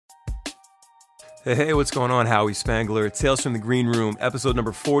Hey, what's going on? Howie Spangler, Tales from the Green Room, episode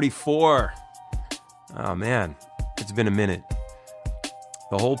number 44. Oh man, it's been a minute.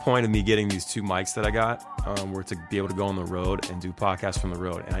 The whole point of me getting these two mics that I got were to be able to go on the road and do podcasts from the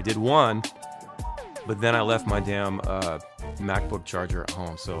road. And I did one, but then I left my damn MacBook charger at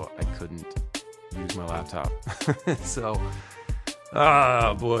home, so I couldn't use my laptop. So,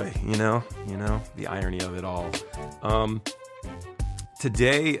 boy, you know, the irony of it all.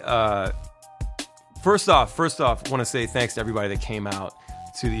 Today, First off, I want to say thanks to everybody that came out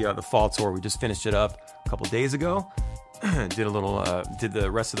to the fall tour. We just finished it up a couple days ago. Did the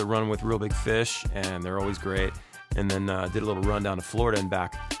rest of the run with Real Big Fish, and they're always great. And then did a little run down to Florida and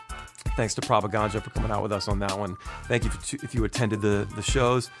back. Thanks to Propaganda for coming out with us on that one. Thank you if you attended the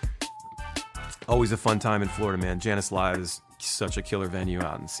shows. Always a fun time in Florida, man. Janice Live is such a killer venue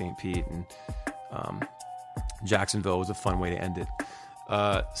out in St. Pete, and Jacksonville was a fun way to end it.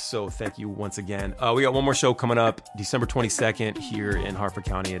 So thank you once again. We got one more show coming up December 22nd here in Harford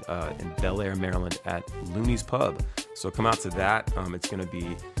County in Bel Air, Maryland at Looney's Pub. So come out to that. It's going to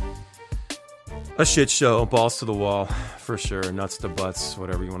be a shit show, balls to the wall for sure, nuts to butts,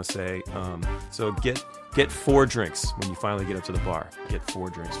 whatever you want to say. So get 4 drinks when you finally get up to the bar. Get 4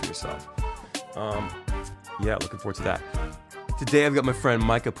 drinks for yourself. Yeah, looking forward to that. Today I've got my friend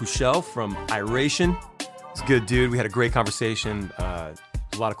Micah Puchel from Iration. He's a good dude. We had a great conversation. A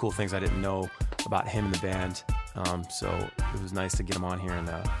lot of cool things I didn't know about him and the band. So it was nice to get him on here and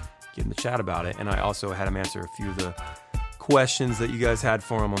get him to chat about it. And I also had him answer a few of the questions that you guys had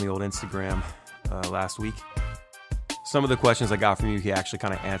for him on the old Instagram last week. Some of the questions I got from you, he actually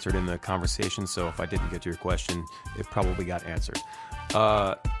kind of answered in the conversation. So if I didn't get to your question, it probably got answered.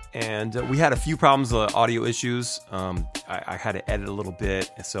 And we had a few problems, audio issues. I had to edit a little bit,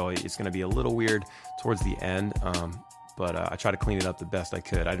 so it's going to be a little weird towards the end. But I tried to clean it up the best I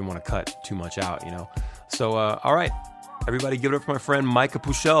could. I didn't want to cut too much out, you know. So, all right, everybody give it up for my friend Micah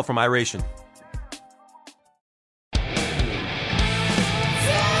Puchel from Iration.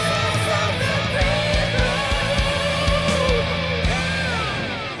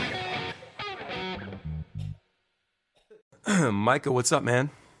 Micah, what's up, man?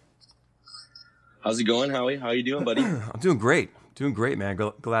 How's it going, Howie? How you doing, buddy? I'm doing great, man.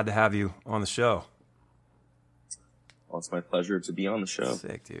 Glad to have you on the show. Well, it's my pleasure to be on the show.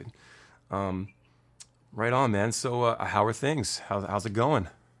 Sick, dude. Right on, man. So, how are things? How's it going?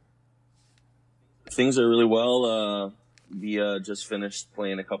 Things are really well. We just finished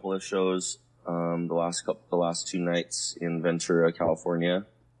playing a couple of shows the last 2 nights in Ventura, California,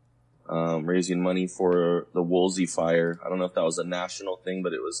 raising money for the Woolsey fire. I don't know if that was a national thing,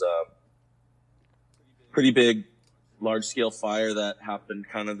 but it was pretty big, large-scale fire that happened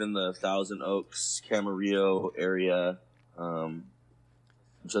kind of in the Thousand Oaks, Camarillo area,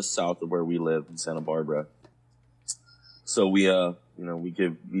 just south of where we live in Santa Barbara. So we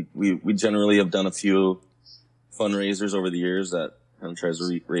generally have done a few fundraisers over the years that kind of tries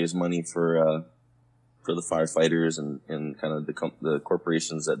to raise money for the firefighters and kind of the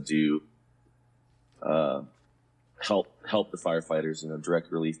corporations that do help the firefighters. You know,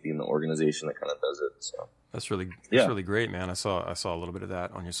 Direct Relief being the organization that kind of does it. So that's really great, man. I saw a little bit of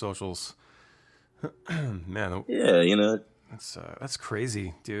that on your socials. Man, yeah, you know, that's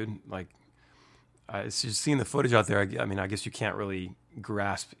crazy, dude. Like, it's just seeing the footage out there. I mean, I guess you can't really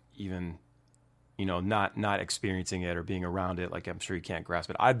grasp even, you know, not experiencing it or being around it. Like, I'm sure you can't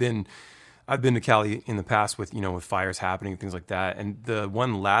grasp it. I've been to Cali in the past with fires happening and things like that. And the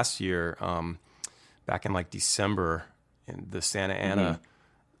one last year, back in like December in the Santa Ana,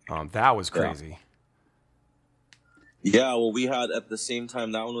 that was crazy. Yeah, well, we had at the same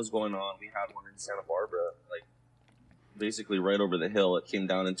time that one was going on, we had one in Santa Barbara, like basically right over the hill. It came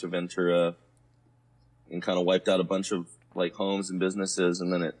down into Ventura and kind of wiped out a bunch of like homes and businesses,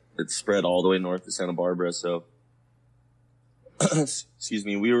 and then it spread all the way north to Santa Barbara. So, excuse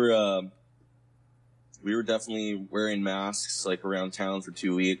me, we were definitely wearing masks like around town for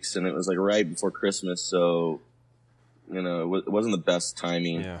 2 weeks, and it was like right before Christmas, so you know it wasn't the best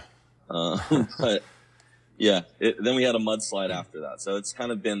timing. Yeah. But yeah, then we had a mudslide after that, so it's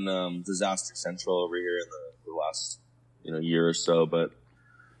kind of been disaster central over here in the last year or so. But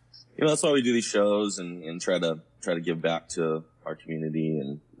that's why we do these shows and try to give back to our community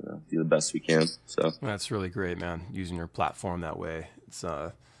and do the best we can. So that's really great, man. Using your platform that way, it's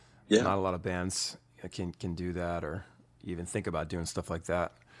not a lot of bands can do that or even think about doing stuff like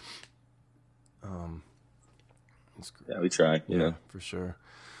that. Yeah, we try. Yeah, for sure.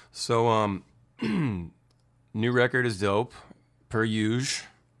 So, new record is dope, per usual.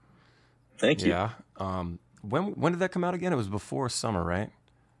 Thank you. Yeah. When did that come out again? It was before summer, right?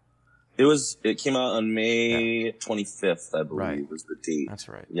 It came out on May 25th, I believe, was the date. That's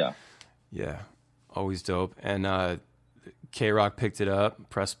right. Yeah. Yeah. Always dope. And K-Rock picked it up,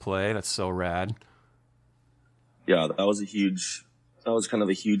 press play. That's so rad. Yeah, that was kind of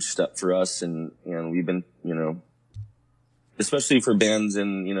a huge step for us. And we've been, especially for bands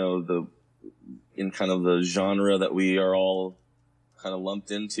in, in kind of the genre that we are all kind of lumped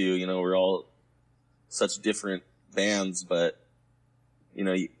into, we're all such different bands, but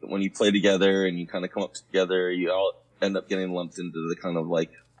when you play together and you kind of come up together, you all end up getting lumped into the kind of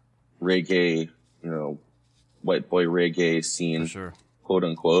like reggae, white boy reggae scene, for sure, quote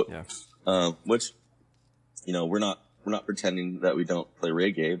unquote. Yeah. Which, we're not pretending that we don't play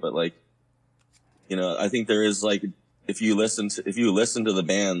reggae, but like, I think there is like, if you listen to the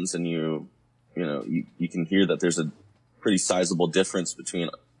bands and you can hear that there's a pretty sizable difference between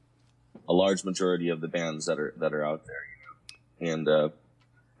a large majority of the bands that are out there, And,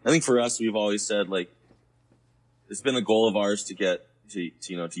 I think for us, we've always said like, it's been a goal of ours to get to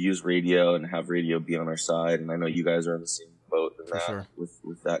use radio and have radio be on our side. And I know you guys are in the same boat in that, sure,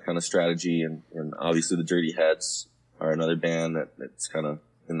 with that kind of strategy. And obviously the Dirty Heads are another band that's kind of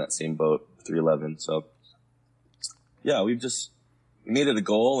in that same boat, 311. So yeah, we made it a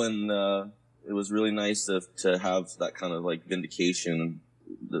goal, and, it was really nice to have that kind of like vindication,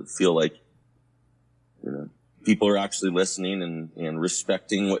 to feel like, people are actually listening and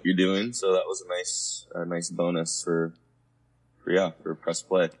respecting what you're doing. So that was a nice bonus for press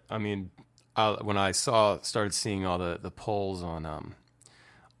play. I mean, when I started seeing all the polls on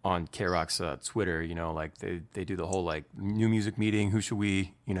K-Rock's Twitter, like they do the whole like new music meeting. Who should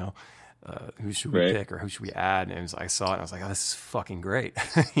we, who should we pick or who should we add? And I saw it and I was like, oh, this is fucking great.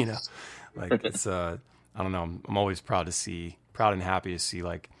 Like it's, I don't know. I'm always proud and happy to see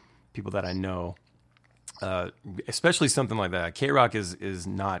like people that I know, especially something like that. K-Rock is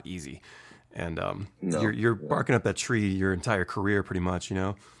not easy. And, you're barking up that tree your entire career pretty much,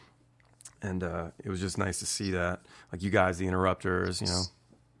 and, it was just nice to see that, like you guys, the Interrupters,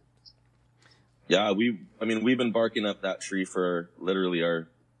 Yeah. We've been barking up that tree for literally our,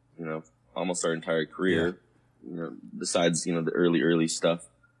 almost our entire career, besides, the early stuff.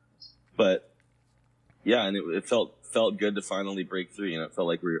 But yeah, and it felt good to finally break through. It felt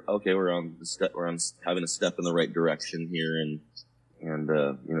like we're on having a step in the right direction here. And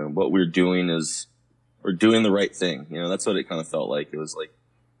what we're doing is we're doing the right thing. That's what it kind of felt like. It was like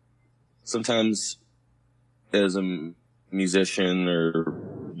sometimes as a musician or,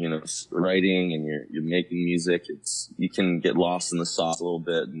 writing and you're making music, you can get lost in the sauce a little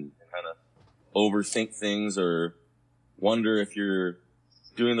bit and kind of overthink things or wonder if you're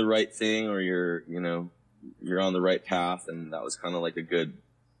doing the right thing or you're on the right path. And that was kind of like a good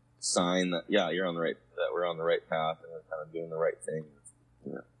sign that, yeah, we're on the right path and we're kind of doing the right thing,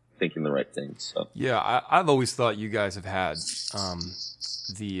 thinking the right things. So yeah, I've always thought you guys have had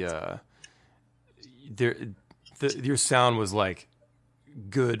your sound was like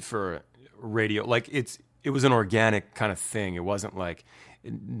good for radio. Like it was an organic kind of thing. It wasn't like,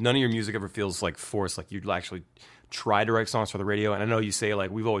 none of your music ever feels like forced. Like you'd actually try to write songs for the radio. And I know you say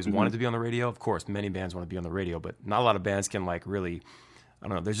like we've always wanted to be on the radio. Of course, many bands want to be on the radio, but not a lot of bands can like really. I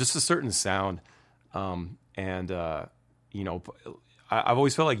don't know. There's just a certain sound, I've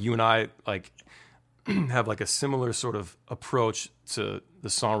always felt like you and I like have like a similar sort of approach to the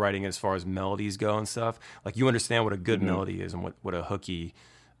songwriting as far as melodies go and stuff. Like you understand what a good melody is and what a hooky,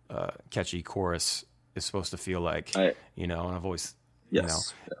 catchy chorus is supposed to feel like. And I've always,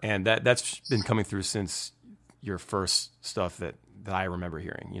 and that's been coming through since your first stuff that I remember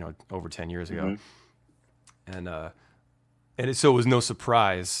hearing, over 10 years ago. So it was no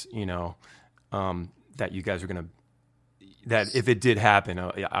surprise, that you guys were going to, that if it did happen,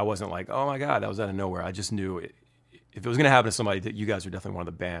 I wasn't like, oh my God, that was out of nowhere. I just knew if it was going to happen to somebody, that you guys were definitely one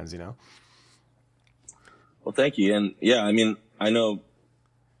of the bands, Well, thank you. And yeah, I know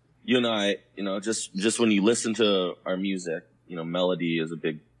you and I, just when you listen to our music, melody is a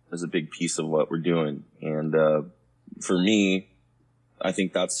big piece of what we're doing. And, for me, I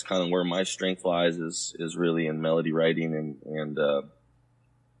think that's kind of where my strength lies is really in melody writing. And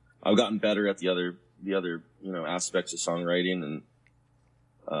I've gotten better at the other, aspects of songwriting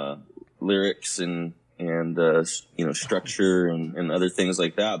and, lyrics and structure and other things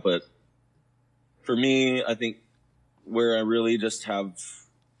like that. But for me, I think where I really just have,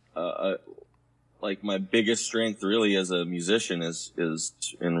 like my biggest strength really as a musician is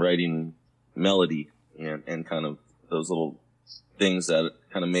in writing melody and kind of those little things that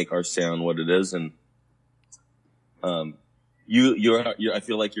kind of make our sound what it is. And, I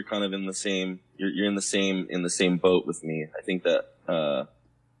feel like you're kind of in the same, you're in the same boat with me. I think that,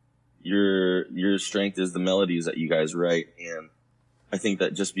 your strength is the melodies that you guys write. And I think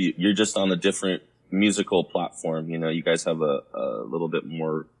that you're just on a different musical platform. You know, you guys have a little bit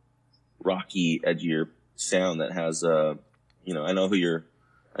more rocky, edgier sound that has, you know, I know you're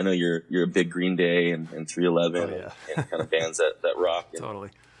a big Green Day and 311 and kind of bands that rock. And Totally.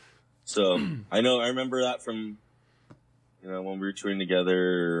 so I remember that from, you know, when we were touring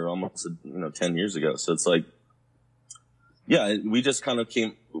together almost, 10 years ago. So it's like, yeah, we just kind of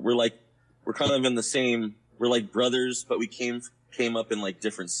we're kind of in the same, we're like brothers, but we came up in like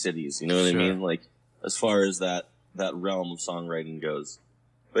different cities. You know what I mean? Like as far as that realm of songwriting goes.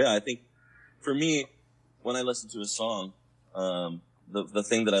 But yeah, I think for me, when I listen to a song, the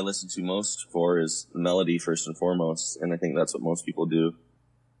thing that I listen to most for is the melody first and foremost. And I think that's what most people do.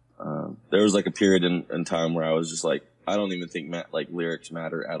 There was like a period in time where I was just like, I don't even think lyrics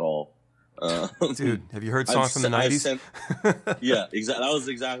matter at all. Dude, have you heard songs from the 90s? Yeah, exactly. That was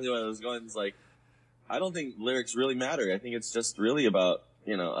exactly what I was going. It's like, I don't think lyrics really matter. I think it's just really about,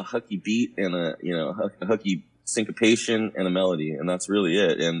 you know, a hooky beat and a hooky syncopation and a melody. And that's really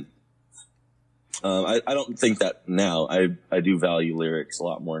it. And, I don't think that now. I do value lyrics a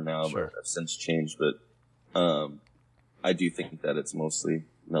lot more now, but I've since changed. But, I do think that it's mostly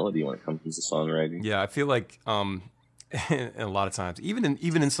melody when it comes to songwriting. Yeah, I feel like, and a lot of times, even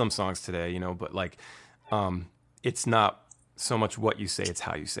in some songs today, you know, but like, it's not so much what you say, it's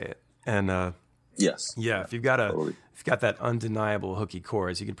how you say it. And, yes. Yeah, if you've got that undeniable hooky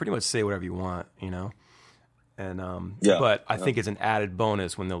chorus, you can pretty much say whatever you want, you know? And, but I think it's an added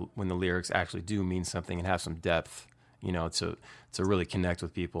bonus when the lyrics actually do mean something and have some depth, you know, to really connect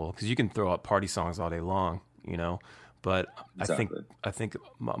with people. Cause you can throw out party songs all day long, you know, but exactly. I think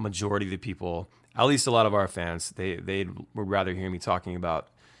a majority of the people, at least a lot of our fans, they would rather hear me talking about,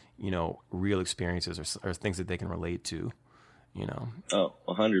 you know, real experiences or things that they can relate to, you know. Oh,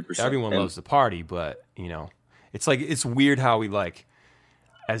 100%. Everyone loves to party, but, you know, it's like, it's weird how we like,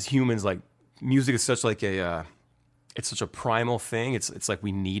 as humans, like music is such like it's such a primal thing. It's like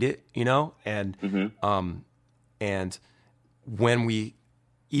we need it, you know? And, and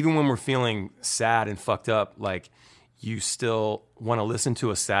even when we're feeling sad and fucked up, like you still want to listen to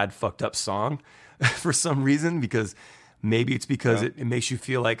a sad, fucked up song for some reason, because maybe it's because it makes you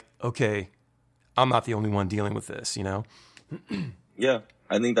feel like, okay, I'm not the only one dealing with this, you know? Yeah,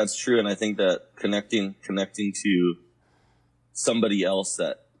 I think that's true. And I think that connecting to somebody else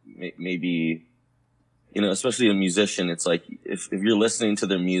that maybe, you know, especially a musician, it's like if you're listening to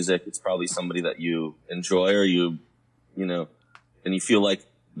their music, it's probably somebody that you enjoy or you know, and you feel like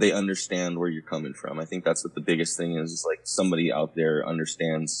they understand where you're coming from. I think that's what the biggest thing is like somebody out there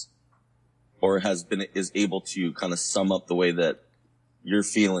understands or is able to kind of sum up the way that you're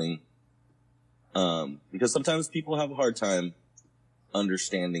feeling. Because sometimes people have a hard time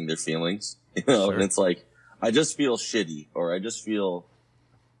understanding their feelings, you know, and it's like, I just feel shitty or I just feel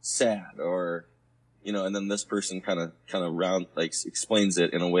sad or, you know, and then this person kind of explains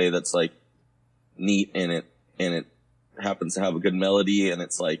it in a way that's like neat and it happens to have a good melody and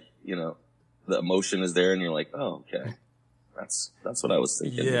it's like, you know, the emotion is there and you're like, oh, okay. That's what I was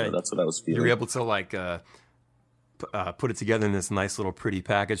thinking. Yeah. You know, that's what I was feeling. You're able to like, put it together in this nice little pretty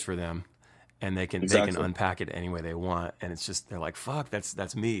package for them and they can unpack it any way they want. And it's just, they're like, fuck,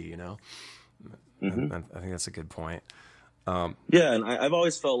 that's me, you know? Mm-hmm. I think that's a good point. Yeah. And I've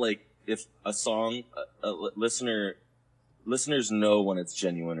always felt like if a song, listeners know when it's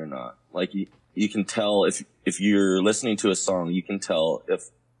genuine or not. Like you can tell if you're listening to a song, you can tell if,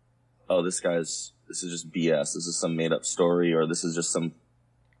 oh, this is just BS. This is some made up story, or this is just some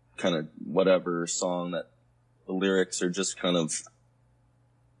kind of whatever song that the lyrics are just kind of,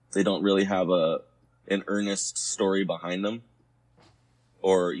 they don't really have an earnest story behind them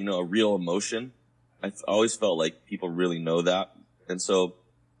or, you know, a real emotion. I've always felt like people really know that. And so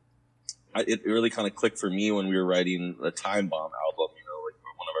it really kind of clicked for me when we were writing the Time Bomb album, you know, like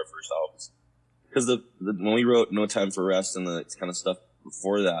one of our first albums. Because when we wrote No Time for Rest and the kind of stuff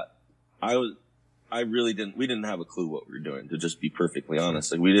before that, we didn't have a clue what we were doing, to just be perfectly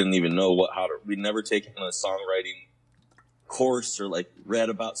honest. Like we didn't even know we'd never taken a songwriting course or like read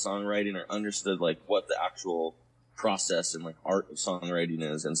about songwriting or understood like what the actual process and like art of songwriting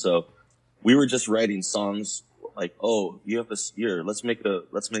is. And so we were just writing songs like, oh, you have this here, let's make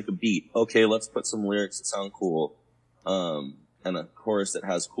a beat. Okay, let's put some lyrics that sound cool. And a chorus that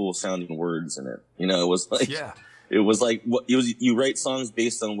has cool sounding words in it. You know, it was like you write songs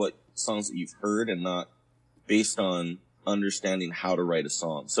based on what songs that you've heard and not based on understanding how to write a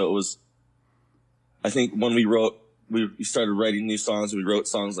song. So it was, I think when we started writing new songs, we wrote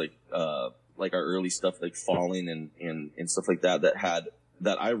songs like our early stuff, like Falling and stuff like that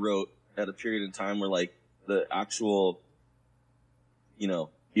I wrote at a period in time where like the actual, you know,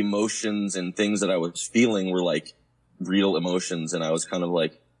 emotions and things that I was feeling were like real emotions. And I was kind of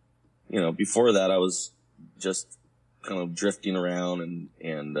like, you know, before that I was just kind of drifting around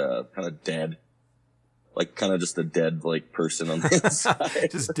and kind of dead, like kind of just a dead like person on the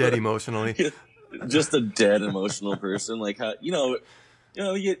inside. Just dead emotionally. Just a dead emotional person. Like how,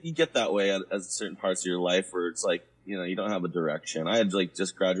 you get that way at certain parts of your life where it's like, you know, you don't have a direction. I had like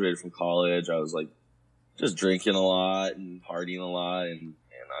just graduated from college. I was like just drinking a lot and partying a lot, and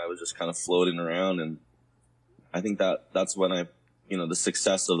I was just kind of floating around. And I think that's when I, you know, the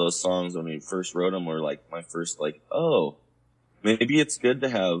success of those songs when we first wrote them were like my first like, oh, maybe it's good to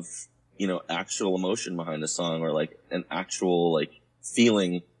have, you know, actual emotion behind a song, or like an actual like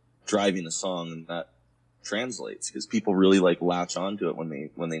feeling driving a song, and that translates because people really like latch onto it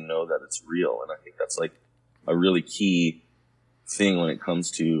when they know that it's real. And I think that's like a really key thing when it comes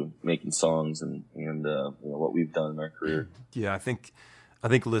to making songs and you know, what we've done in our career. Yeah, I think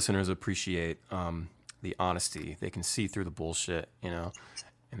listeners appreciate the honesty. They can see through the bullshit, you know,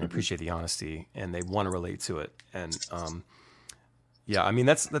 and they appreciate the honesty, and they want to relate to it. And yeah, I mean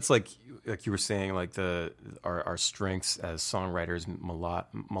that's like you were saying, like our strengths as songwriters,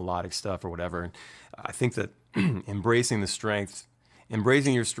 melodic stuff or whatever. And I think that embracing your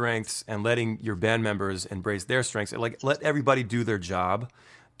strengths and letting your band members embrace their strengths, like let everybody do their job.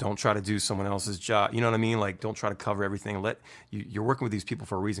 Don't try to do someone else's job. You know what I mean? Like, don't try to cover everything. You're working with these people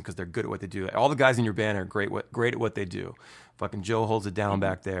for a reason, because they're good at what they do. All the guys in your band are great at what they do. Fucking Joe holds it down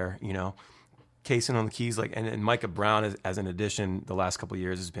back there, you know. Kaysen on the keys, like, and Micah Brown as an addition the last couple of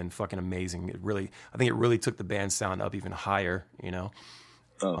years has been fucking amazing. I think it really took the band sound up even higher, you know.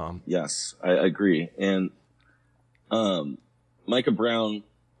 Yes, I agree. And Micah Brown,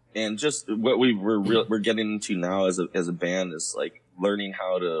 and just what we're getting into now as a band is like learning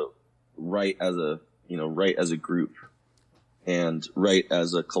how to write as a group, and write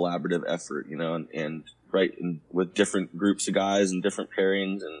as a collaborative effort, you know, and write with different groups of guys and different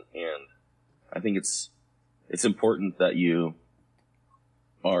pairings, and I think it's important that you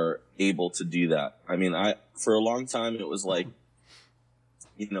are able to do that. I mean, for a long time it was like,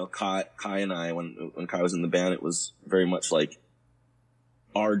 you know, Kai and I, when Kai was in the band, it was very much like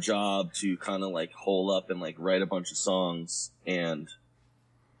our job to kind of like hole up and like write a bunch of songs, and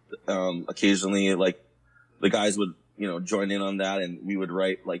occasionally like the guys would, you know, join in on that, and we would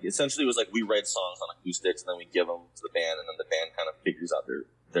write, like, essentially it was like we write songs on acoustics and then we give them to the band, and then the band kind of figures out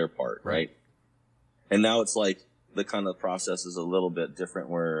their part, right? And now it's like the kind of process is a little bit different,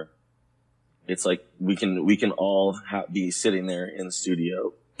 where it's like we can all be sitting there in the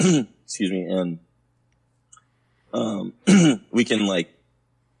studio, excuse me, and we can like,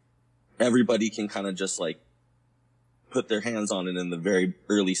 everybody can kind of just like put their hands on it in the very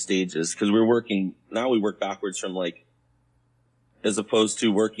early stages, because we work backwards from like, as opposed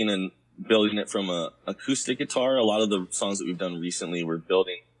to working and building it from a acoustic guitar. A lot of the songs that we've done recently, we're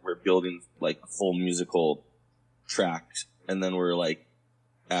building like a full musical track, and then we're like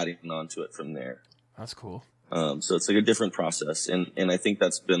adding on to it from there. That's cool. So it's like a different process, and I think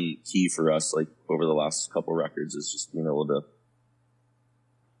that's been key for us, like over the last couple records, is just being able to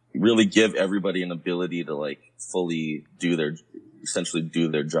really give everybody an ability to like fully essentially do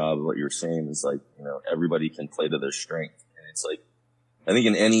their job. What you're saying is like, you know, everybody can play to their strength, and it's like, I think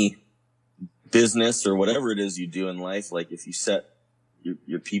in any business or whatever it is you do in life, like if you set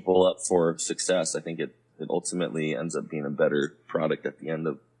your people up for success, I think it ultimately ends up being a better product at the end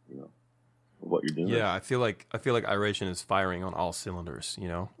of, you know, what you're doing. Yeah, I feel like Iration is firing on all cylinders, you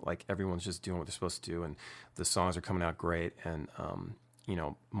know, like everyone's just doing what they're supposed to do, and the songs are coming out great, and you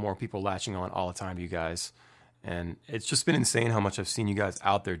know, more people latching on all the time to you guys, and it's just been insane how much I've seen you guys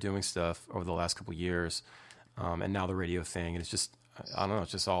out there doing stuff over the last couple of years, and now the radio thing, and it's just, I don't know,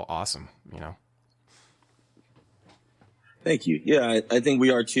 it's just all awesome, you know. Thank you. Yeah, I think we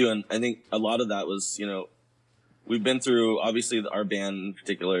are too. And I think a lot of that was, you know, we've been through, obviously our band in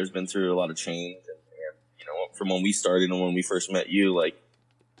particular has been through a lot of change. And you know, from when we started and when we first met you, like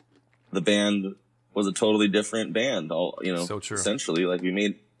the band was a totally different band. All, you know, so true. Essentially, like we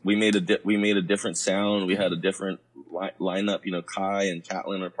made a different sound. We had a different lineup. You know, Kai and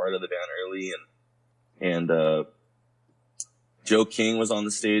Catlin are part of the band early, and Joe King was on the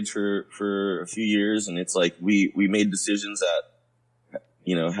stage for a few years, and it's like we made decisions that,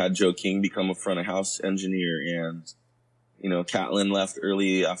 you know, had Joe King become a front of house engineer, and, you know, Catlin left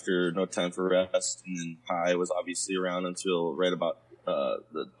early after No Time for Rest, and then Kai was obviously around until right about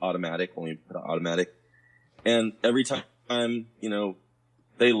the Automatic, when we put out Automatic. And every time, you know,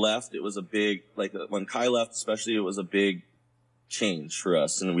 they left, it was a big, like when Kai left especially, it was a big change for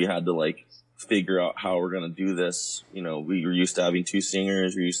us, and we had to like figure out how we're going to do this. You know, we were used to having 2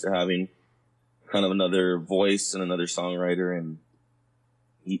 singers. We're used to having kind of another voice and another songwriter. And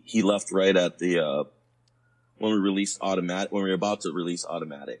he left right at the, when we were about to release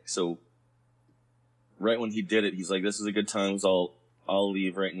Automatic. So right when he did it, he's like, this is a good time. So I'll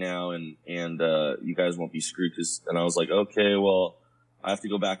leave right now. And you guys won't be screwed. And I was like, okay, well, I have to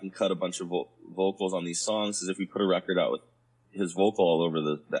go back and cut a bunch of vocals on these songs. Cause if we put a record out with his vocal all over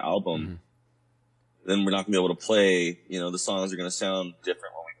the album, then we're not gonna be able to play, you know, the songs are gonna sound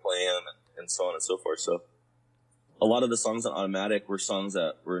different when we play them and so on and so forth. So a lot of the songs on Automatic were songs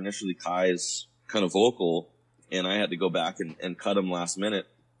that were initially Kai's kind of vocal, and I had to go back and cut them last minute.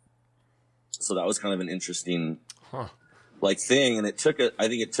 So that was kind of an interesting like thing. And I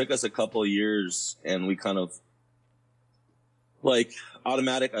think it took us a couple of years, and we kind of like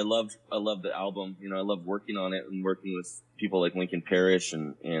Automatic. I loved the album. You know, I loved working on it and working with people like Lincoln Parrish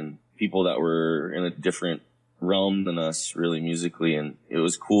and people that were in a different realm than us really musically. And it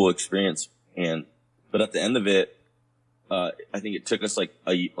was a cool experience. But at the end of it, I think it took us like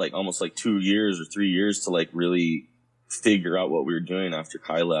almost like 2 years or 3 years to like really figure out what we were doing after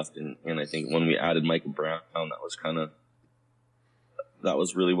Kai left. And I think when we added Michael Brown, that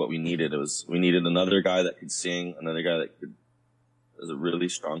was really what we needed. We needed another guy that could sing, another guy that was a really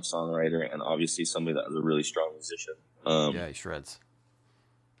strong songwriter, and obviously somebody that was a really strong musician. Yeah, he shreds.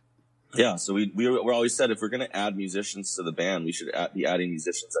 Yeah, so we're always said if we're going to add musicians to the band, we should be adding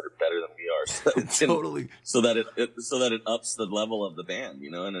musicians that are better than we are. Totally. So that it ups the level of the band,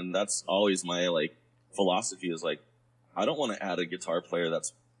 you know. And that's always my like philosophy is like, I don't want to add a guitar player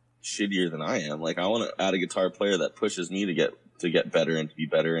that's shittier than I am. Like I want to add a guitar player that pushes me to get better and to be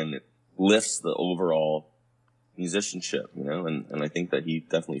better, and it lifts the overall musicianship, you know. And I think that he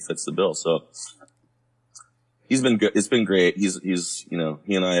definitely fits the bill. So he's been good. It's been great. He's you know,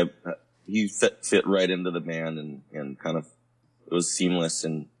 he and I he fit right into the band, and kind of it was seamless,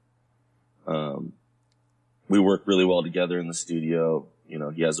 and we work really well together in the studio. You know,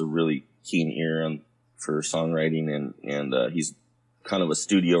 he has a really keen ear for songwriting, and he's kind of a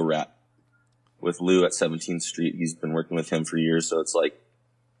studio rat with Lou at 17th Street. He's been working with him for years, so it's like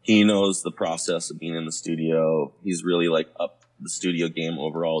he knows the process of being in the studio. He's really like up the studio game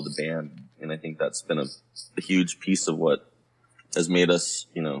overall of the band, and I think that's been a huge piece of what has made us,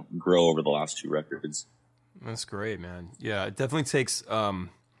 you know, grow over the last 2 records. That's great, man. Yeah, it definitely takes,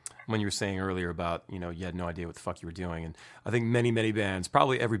 when you were saying earlier about, you know, you had no idea what the fuck you were doing, and I think many bands,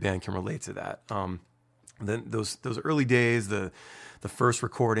 probably every band can relate to that. Then those early days, the first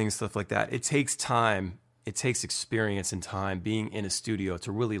recording, stuff like that, it takes time. It takes experience and time being in a studio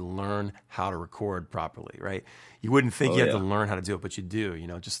to really learn how to record properly, right? You wouldn't think you had to learn how to do it, but you do, you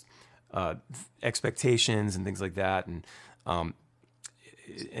know, just expectations and things like that, and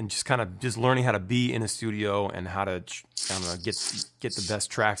just kind of just learning how to be in a studio and how to, I don't know, get the best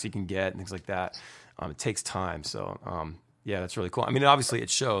tracks you can get and things like that. It takes time. So, yeah, that's really cool. I mean, obviously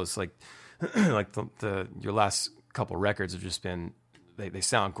it shows, like, like your last couple of records have just been, they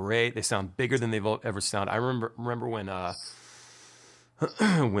sound great. They sound bigger than they've ever sounded. I remember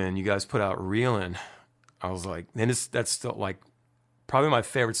when you guys put out Reelin', I was like, and that's still like probably my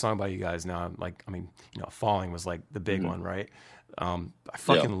favorite song by you guys now. Like, I mean, you know, Falling was like the big one, right? I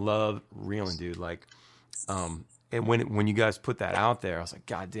fucking love Reelin', dude. Like, and when you guys put that out there, I was like,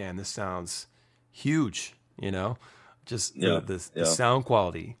 God damn, this sounds huge, you know? Just the sound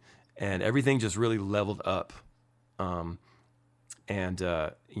quality and everything just really leveled up. And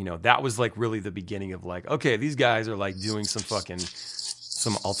you know, that was like really the beginning of like, okay, these guys are like doing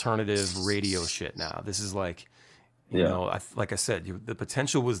some alternative radio shit now. This is like, you know, like I said, the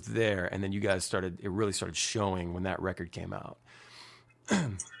potential was there, and then you guys it really started showing when that record came out.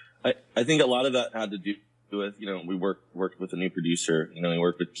 I think a lot of that had to do with, you know, we worked with a new producer. You know, we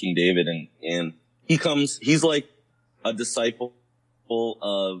worked with King David, and he's like a disciple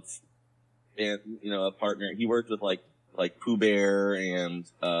of, and you know, a partner. He worked with like Pooh Bear and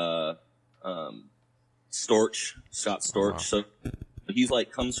Storch, Scott Storch. Wow. So he's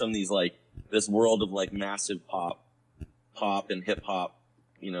like comes from this world of like massive pop and hip hop,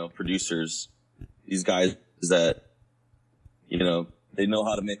 you know, producers. These guys that, you know, they know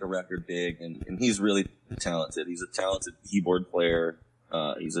how to make a record big, and he's really talented. He's a talented keyboard player.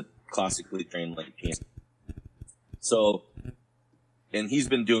 He's a classically trained like pianist. So, and he's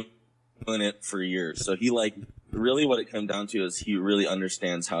been doing it for years. So he like, really what it comes down to is he really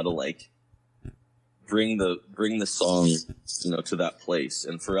understands how to like bring the song, you know, to that place.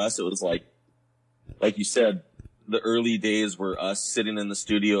 And for us, it was like you said, the early days were us sitting in the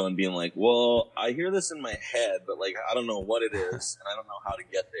studio and being like, well, I hear this in my head, but like, I don't know what it is, and I don't know how to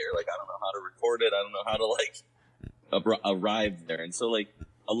get there. Like, I don't know how to record it. I don't know how to like arrive there. And so like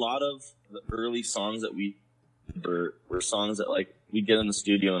a lot of the early songs that we were songs that like we'd get in the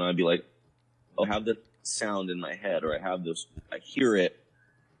studio and I'd be like, oh, I have the sound in my head, or I have this, I hear it.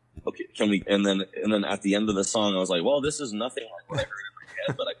 Okay, can we? And then at the end of the song, I was like, well, this is nothing like what I heard in my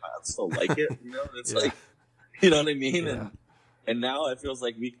head, but I still like it. You know, it's like, you know what I mean? Yeah. And now it feels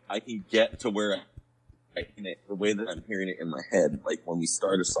like I can get to where the way that I'm hearing it in my head, like when we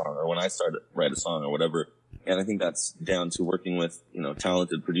start a song or when I start to write a song or whatever. And I think that's down to working with, you know,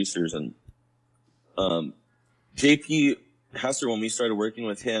 talented producers. And JP Hester, when we started working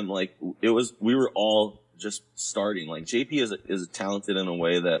with him, like we were all just starting. Like JP is talented in a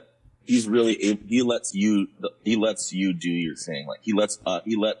way that he's really he lets you do your thing. Like he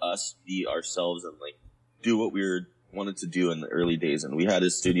let us be ourselves and like do what we wanted to do in the early days. And we had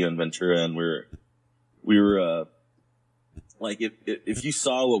his studio in Ventura, and we were like, if you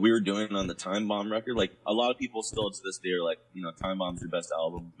saw what we were doing on the Time Bomb record, like a lot of people still to this day are like, you know, Time Bomb's your best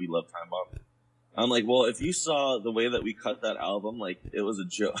album. We love Time Bomb. I'm like, well, if you saw the way that we cut that album, like it was a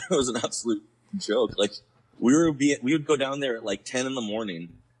joke. It was an absolute joke. Like we would go down there at like 10 in the morning,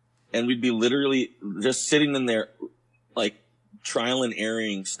 and we'd be literally just sitting in there, like trial and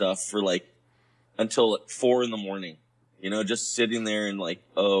erroring stuff for like until like 4 in the morning, you know, just sitting there and like,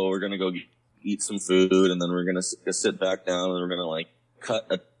 oh, we're going to go eat some food, and then we're gonna sit back down, and we're gonna like cut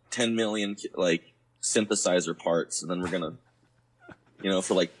a 10 million like synthesizer parts, and then we're gonna, you know,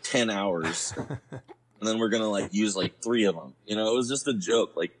 for like 10 hours, and then we're gonna like use like 3 of them. You know, it was just a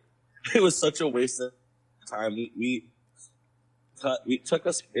joke. Like it was such a waste of time. It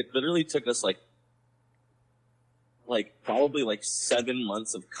literally took us like probably like 7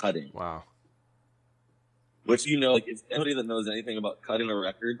 months of cutting. Wow. Which, you know, like, if anybody that knows anything about cutting a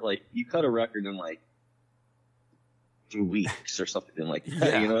record, like, you cut a record in, like, 2 weeks or something like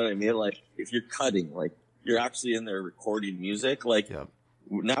that, yeah. You know what I mean? Like, if you're cutting, like, you're actually in there recording music, like, yep.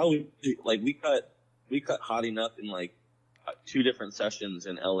 Now, we cut Hot Enough in, like, 2 different sessions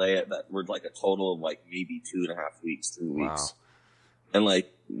in LA that were, like, a total of, like, maybe 2.5 weeks, 3 weeks. Wow. And,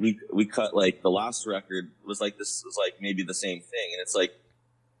 like, we cut, like, the last record was, like, this was, like, maybe the same thing, and it's, like,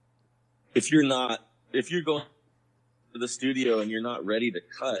 if you're going to the studio and you're not ready to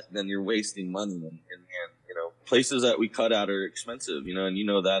cut, then you're wasting money. And you know, places that we cut at are expensive, you know, and you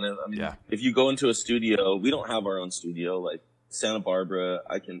know that. And, I mean, yeah. If you go into a studio, we don't have our own studio. Like Santa Barbara,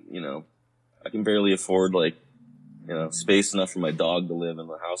 I can barely afford, like, you know, space enough for my dog to live in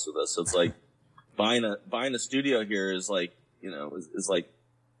the house with us. So it's like buying a studio here is like, you know, is like,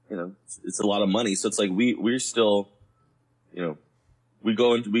 you know, it's a lot of money. So it's like we're still, you know, we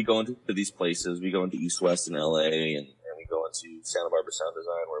go into these places. We go into East West in LA, and we go into Santa Barbara Sound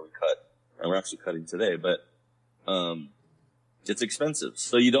Design where we cut, and we're actually cutting today. But it's expensive,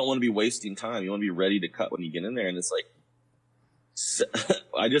 so you don't want to be wasting time. You want to be ready to cut when you get in there. And it's like,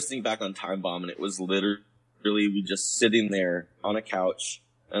 I just think back on Time Bomb, and it was literally we just sitting there on a couch,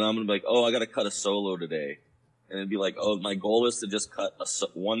 and I'm gonna be like, oh, I got to cut a solo today, and it'd be like, oh, my goal is to just cut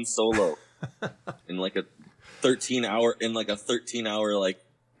one solo in like a 13 hour like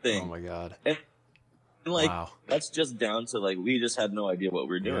thing. Oh my god. And like, wow. That's just down to like, we just had no idea what we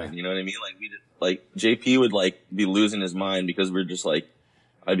were doing. Yeah. You know what I mean? Like JP would like be losing his mind because we're just like,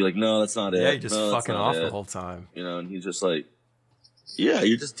 I'd be like, no, that's not it. Yeah, you're just no, fucking off the whole time. You know, and he's just like, yeah,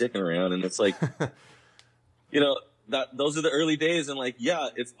 you're just dicking around. And it's like, you know, those are the early days. And like, yeah,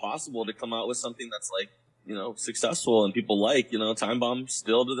 it's possible to come out with something that's like, you know, successful and people like, you know, Time Bomb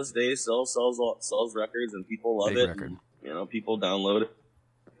still to this day sells records, and people love it. And, you know, people download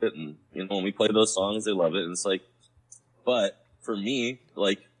it, and, you know, when we play those songs, they love it. And it's like, but for me,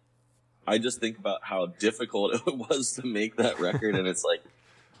 like, I just think about how difficult it was to make that record. And it's like,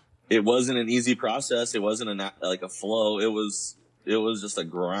 it wasn't an easy process. It wasn't a flow. It was just a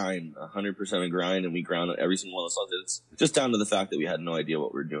grind, 100% a grind. And we ground every single one of the songs. It's just down to the fact that we had no idea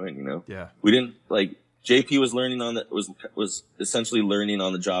what we were doing, you know? Yeah. We didn't like, JP was learning was essentially learning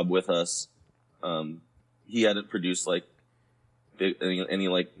on the job with us. He hadn't produced like any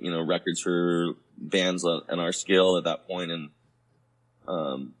like, you know, records for bands on our scale at that point.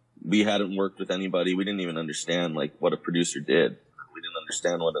 And, we hadn't worked with anybody. We didn't even understand like what a producer did. We didn't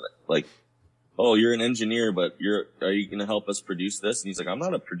understand like, oh, you're an engineer, but are you going to help us produce this? And he's like, I'm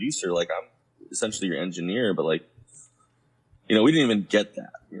not a producer. Like, I'm essentially your engineer, but like, you know, we didn't even get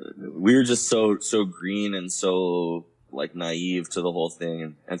that. We were just so green and so like naive to the whole thing.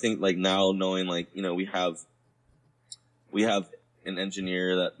 And I think like now knowing like, you know, we have an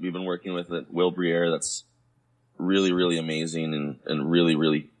engineer that we've been working with at Will Briere that's really, really amazing and really,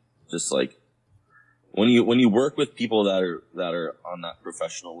 really just like when you work with people that are on that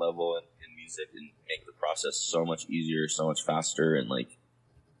professional level in music and make the process so much easier, so much faster. And like,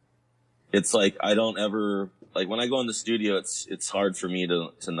 it's like, I don't ever, like when I go in the studio, it's hard for me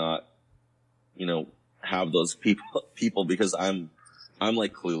to not, you know, have those people because I'm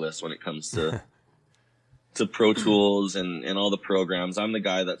like clueless when it comes to to Pro Tools and all the programs. I'm the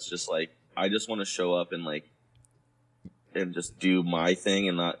guy that's just like, I just want to show up and like, and just do my thing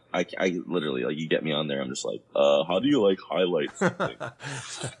and not, I literally, like, you get me on there, I'm just like, how do you like highlight something?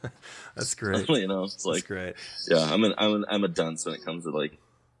 That's great. You know, it's like, that's great. Yeah, I'm a dunce when it comes to like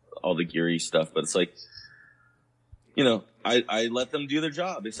all the geary stuff, but it's like, you know, I let them do their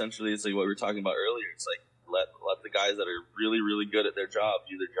job. Essentially, it's like what we were talking about earlier. It's like, let the guys that are really, really good at their job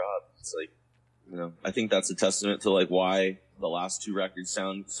do their job. It's like, you know, I think that's a testament to like why the last two records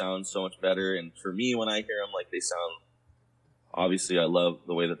sound so much better. And for me, when I hear them, like they sound, obviously I love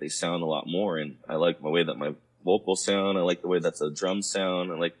the way that they sound a lot more. And I like the way that my vocals sound. I like the way that the drums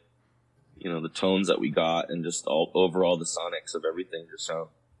sound. I like, you know, the tones that we got and just overall the sonics of everything just sound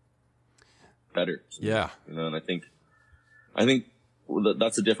better. Yeah. You know, and I think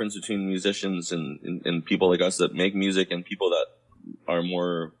that's the difference between musicians and people like us that make music and people that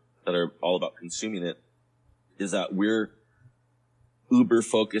are all about consuming it, is that we're uber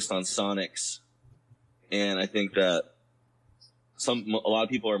focused on sonics. And I think that a lot of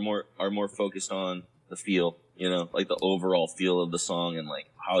people are more focused on the feel, you know, like the overall feel of the song and like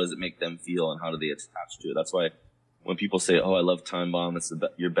how does it make them feel and how do they attach to it. That's why when people say, "Oh, I love Time Bomb, it's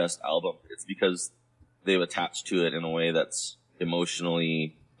your best album," it's because they've attached to it in a way that's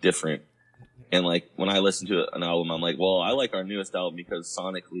emotionally different. And like when I listen to an album, I'm like, well, I like our newest album because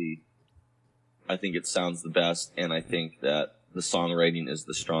sonically I think it sounds the best, and I think that the songwriting is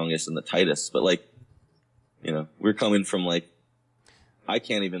the strongest and the tightest. But like, you know, we're coming from like, I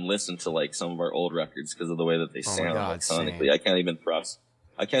can't even listen to like some of our old records because of the way that they sound sonically. Same. I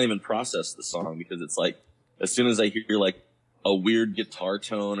can't even process the song because it's like, as soon as I hear like a weird guitar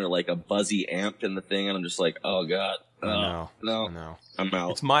tone or like a buzzy amp in the thing, and I'm just like, oh God, no, I'm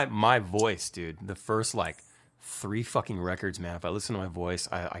out. It's my voice, dude. The first like 3 fucking records, man. If I listen to my voice,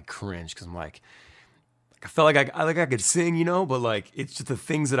 I cringe because I'm like, I felt like I could sing, you know, but like it's just the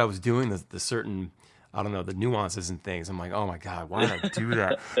things that I was doing, the certain, I don't know, the nuances and things. I'm like, oh my God, why did I do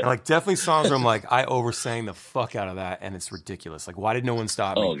that? And like definitely songs where I'm like, I oversang the fuck out of that, and it's ridiculous. Like, why did no one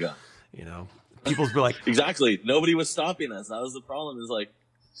stop me? Oh God, you know, people be like, exactly. Nobody was stopping us. That was the problem. Is like,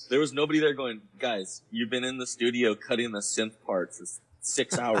 there was nobody there going, guys, you've been in the studio cutting the synth parts for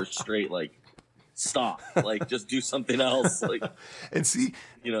 6 hours straight. Like, stop. Like, just do something else. Like, and see,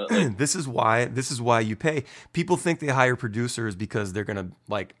 you know, like, this is why you pay. People think they hire producers because they're gonna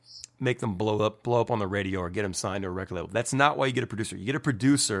like make them blow up on the radio or get them signed to a record label. That's not why you get a producer. You get a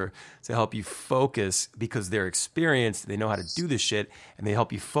producer to help you focus because they're experienced, they know how to do this shit, and they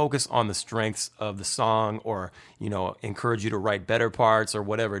help you focus on the strengths of the song, or, you know, encourage you to write better parts or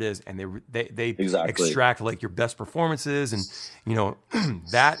whatever it is. And they exactly. extract like your best performances, and you know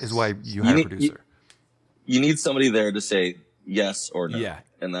that is why you hire a producer. You need somebody there to say yes or no. Yeah,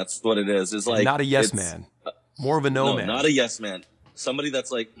 and that's what it is. It's like, not a yes man, more of a no man. Not a yes man. Somebody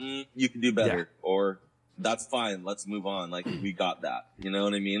that's like, you can do better, or that's fine, let's move on. Like, we got that. You know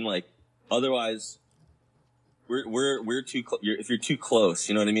what I mean? Like, otherwise, we're too. If you're too close,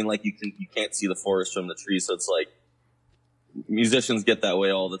 you know what I mean? Like, you can't see the forest from the tree. So it's like, musicians get that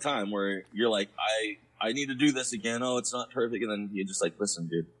way all the time, where you're like, I need to do this again. Oh, it's not perfect, and then you're just like, listen,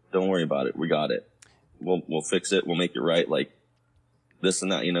 dude, don't worry about it. We got it. We'll fix it. We'll make it right. Like this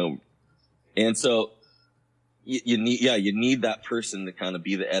and that, you know. And so. You need that person to kind of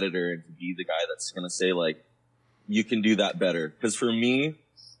be the editor and to be the guy that's going to say, like, you can do that better. Because for me,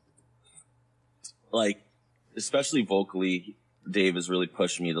 like, especially vocally, Dave has really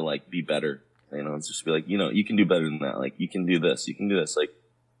pushed me to, like, be better. You know, it's just be like, you know, you can do better than that. Like, you can do this. You can do this. Like,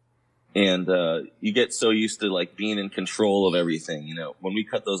 and you get so used to, like, being in control of everything. You know, when we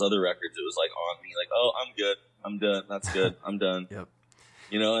cut those other records, it was, like, on me. Like, oh, I'm good. I'm done. That's good. I'm done. Yep.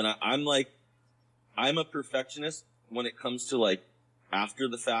 You know, and I'm like, I'm a perfectionist when it comes to like after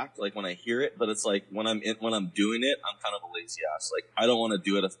the fact, like when I hear it, but it's like when I'm doing it, I'm kind of a lazy ass. Like, I don't want to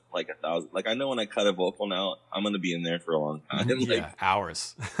do it like 1,000. Like, I know when I cut a vocal now, I'm going to be in there for a long time. Like,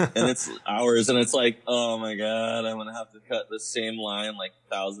 hours. And it's hours, and it's like, oh my God, I'm going to have to cut the same line like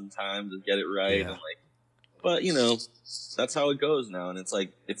 1,000 times to get it right. Yeah. And like, but you know, that's how it goes now. And it's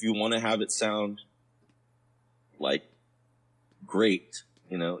like, if you want to have it sound like great,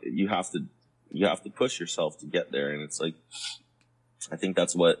 you know, you have to push yourself to get there. And it's like, I think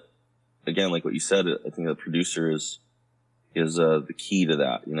that's what again, like what you said, I think the producer is the key to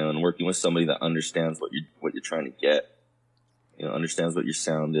that, you know, and working with somebody that understands what you're trying to get, you know, understands what your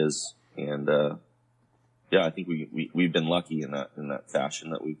sound is. And, yeah, I think we've been lucky in that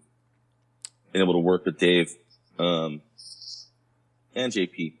fashion that we've been able to work with Dave, and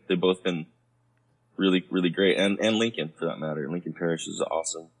JP. They've both been really, really great. And Lincoln, for that matter. Lincoln Parrish is an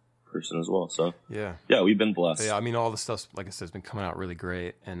awesome person as well. So yeah, we've been blessed. Yeah, I mean, all the stuff, like I said, has been coming out really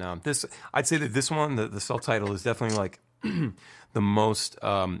great. And I'd say that this one, the self-titled, is definitely like the most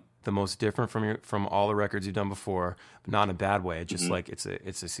different from all the records you've done before, but not in a bad way. It's just like it's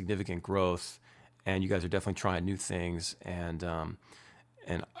a significant growth, and you guys are definitely trying new things. And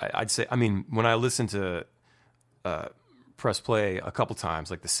I'd say, I mean, when I listen to Press Play a couple times,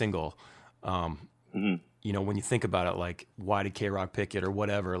 like the single, you know, when you think about it, like, why did K-Rock pick it or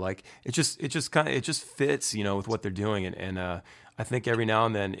whatever, like it just fits, you know, with what they're doing. And I think every now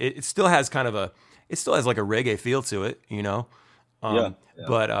and then it still has like a reggae feel to it, you know? Yeah.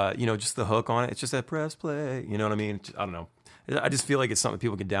 But, you know, just the hook on it, it's just that press play, you know what I mean? I don't know. I just feel like it's something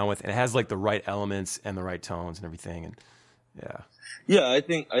people get down with, and it has like the right elements and the right tones and everything. And yeah, I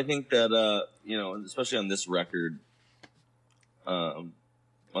think that, you know, especially on this record, on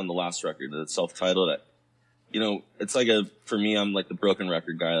the last record, the self-titled, you know, it's like for me, I'm like the broken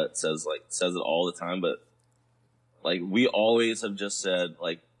record guy that says it all the time, but like we always have just said,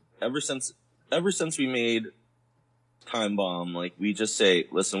 like, ever since we made Time Bomb, like we just say,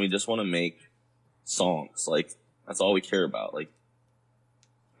 listen, we just want to make songs. Like, that's all we care about. Like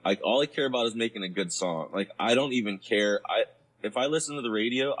all I care about is making a good song. Like, I don't even care. If I listen to the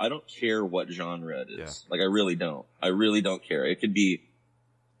radio, I don't care what genre it is. Yeah. Like, I really don't care. It could be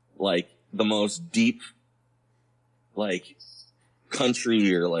like the most deep, like,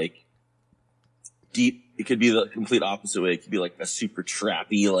 country, or like deep. It could be the complete opposite way. It could be like a super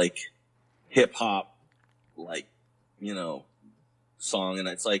trappy, like hip hop, like, you know, song. And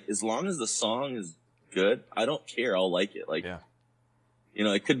it's like, as long as the song is good, I don't care. I'll like it. Like, you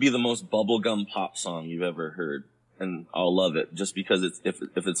know, it could be the most bubblegum pop song you've ever heard, and I'll love it just because if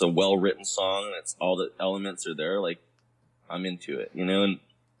it's a well written song and it's all the elements are there, like, I'm into it, you know.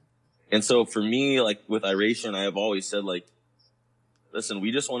 And so for me, like with Iration, I have always said, like, listen,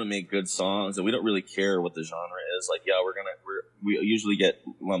 we just want to make good songs, and we don't really care what the genre is. Like, yeah, we usually get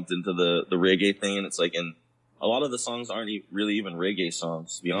lumped into the reggae thing, and it's like, and a lot of the songs aren't really even reggae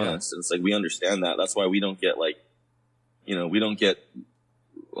songs, to be honest. And it's like, we understand that. That's why we don't get, like, you know, we don't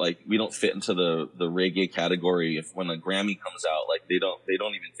fit into the reggae category. When a Grammy comes out, like, they don't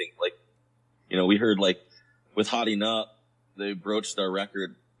even think, like, you know, we heard, like, with Hotting Up, they broached the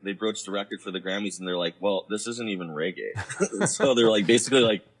record for the Grammys, and they're like, well, this isn't even reggae. So they're like, basically,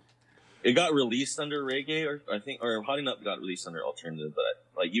 like, it got released under reggae, or Hotting Up got released under alternative, but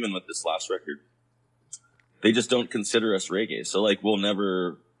like, even with this last record, they just don't consider us reggae. So like, we'll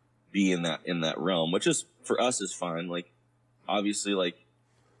never be in that realm, which is, for us, is fine. Like, obviously, like,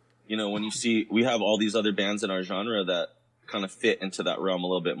 you know, when you see, we have all these other bands in our genre that kind of fit into that realm a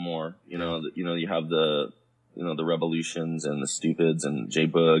little bit more, you know, you have the Revolutions and the Stupids and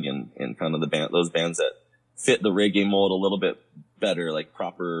J-Boog and kind of those bands that fit the reggae mold a little bit better, like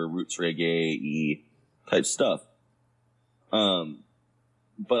proper roots reggae type stuff.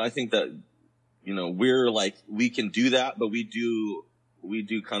 But I think that, you know, we're like, we can do that, but we do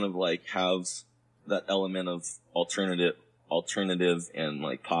kind of like have that element of alternative and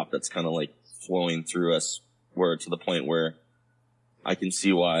like pop that's kind of like flowing through us, where to the point where I can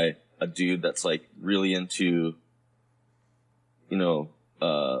see why a dude that's like really into, you know,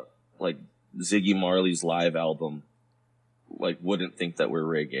 like Ziggy Marley's live album, like, wouldn't think that we're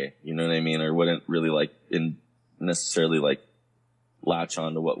reggae, you know what I mean? Or wouldn't really like necessarily like latch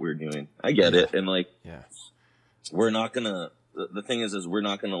on to what we're doing. I get it. And like, we're not gonna, the thing is we're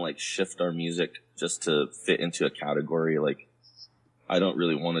not gonna like shift our music just to fit into a category. Like, I don't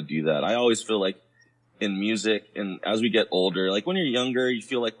really want to do that. I always feel like in music, and as we get older, like when you're younger, you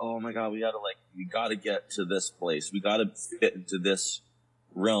feel like, oh my God, we gotta get to this place. We gotta fit into this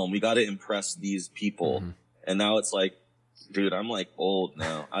realm. We gotta impress these people. Mm-hmm. And now it's like, dude, I'm like old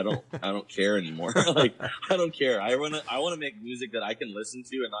now. I don't care anymore. Like, I don't care. I want to make music that I can listen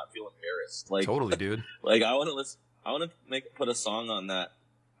to and not feel embarrassed. Like, totally, dude. Like, I want to put a song on that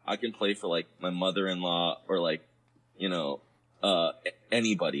I can play for like my mother-in-law, or like, you know,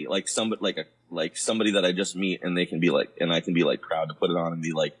 anybody, like somebody, like somebody that I just meet, and they can be like, and I can be like proud to put it on and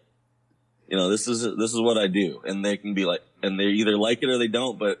be like, you know, this is what I do. And they can be like, and they either like it or they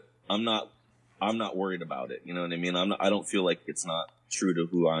don't, but I'm not worried about it. You know what I mean? I don't feel like it's not true to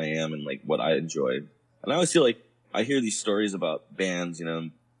who I am and like what I enjoy. And I always feel like I hear these stories about bands, you know,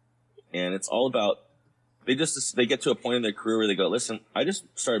 And it's all about, they get to a point in their career where they go, listen, I just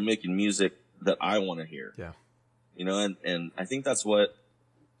started making music that I want to hear. Yeah. You know, and I think that's what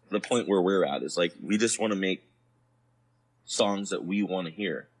the point where we're at is, like, we just want to make songs that we want to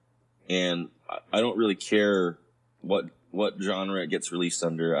hear. And I don't really care what genre it gets released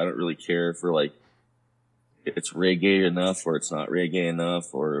under. I don't really care for, like, it's reggae enough or it's not reggae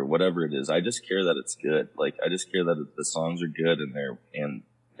enough or whatever it is. I just care that it's good. Like, I just care that the songs are good and they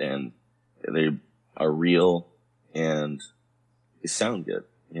are real and they sound good,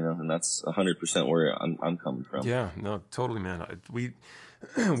 you know, and that's 100% where I'm coming from. Yeah, no, totally, man. We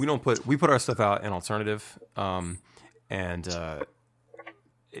put our stuff out in alternative. And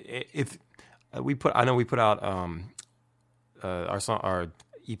if we put out our song, our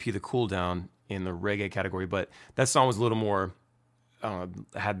EP, The Cool Down, in the reggae category, but that song was a little more,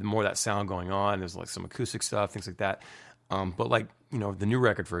 had more of that sound going on. There's like some acoustic stuff, things like that. But like, you know, the new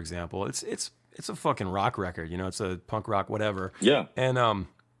record, for example, it's a fucking rock record, you know, it's a punk rock, whatever. Yeah. And I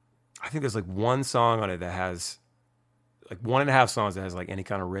think there's like one song on it that has like 1.5 songs that has like any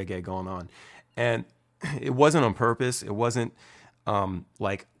kind of reggae going on. And it wasn't on purpose. It wasn't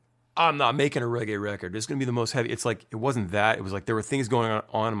like, I'm not making a reggae record. It's going to be the most heavy. It's like, it wasn't that. It was like there were things going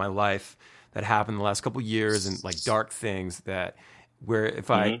on in my life that happened the last couple of years, and like dark things that where if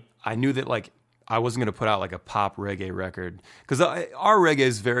I knew that like I wasn't going to put out like a pop reggae record, because our reggae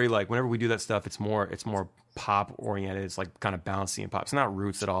is very like, whenever we do that stuff, it's more pop oriented. It's like kind of bouncy and pop. It's not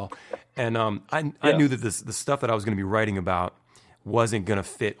roots at all. And I knew that the stuff that I was going to be writing about wasn't going to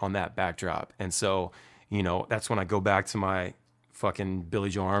fit on that backdrop. And so, you know, that's when I go back to my fucking Billy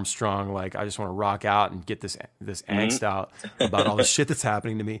Joe Armstrong, like I just want to rock out and get this angst out about all the shit that's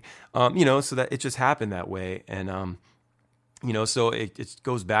happening to me, you know, so that it just happened that way. And you know, so it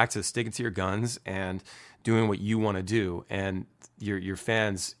goes back to sticking to your guns and doing what you want to do. And your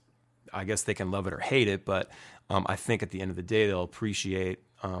fans, I guess they can love it or hate it, but I think at the end of the day they'll appreciate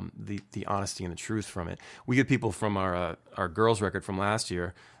the honesty and the truth from it. We get people from our Girls record from last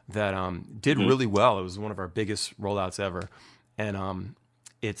year that did really well. It was one of our biggest rollouts ever. And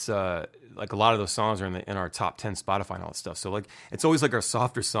it's like a lot of those songs are in our top 10 Spotify and all that stuff. So like it's always like our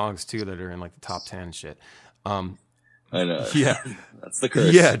softer songs too that are in like the top 10 and shit. I know. Yeah, that's the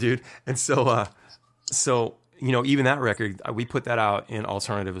curse. Yeah, dude. And so you know, even that record, we put that out in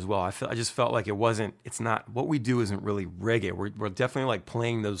alternative as well. I just felt like it's not what we do isn't really reggae. We're definitely like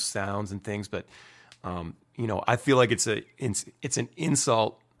playing those sounds and things, but you know, I feel like it's an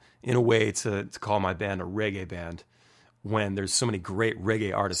insult in a way to call my band a reggae band, when there's so many great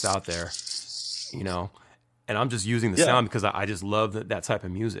reggae artists out there, you know, and I'm just using the sound because I just love that type of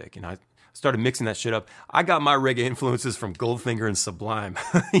music. And I started mixing that shit up. I got my reggae influences from Goldfinger and Sublime,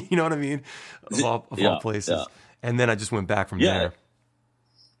 you know what I mean? Of all places. Yeah. And then I just went back from there.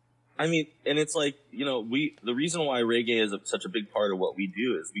 I mean, and it's like, you know, the reason why reggae is such a big part of what we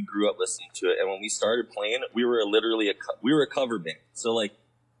do is we grew up listening to it. And when we started playing it, we were literally a cover band. So like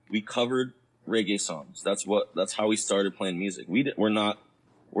we covered reggae songs. That's how we started playing music. We're not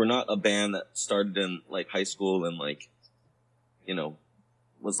a band that started in like high school and like, you know,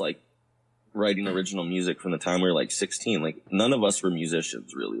 was like writing original music from the time we were like 16. Like none of us were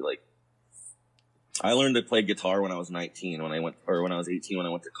musicians really. Like I learned to play guitar when I was 19 when I was 18 when I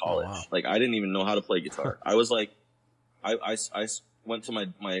went to college. Oh, wow. Like I didn't even know how to play guitar. I was like, I went to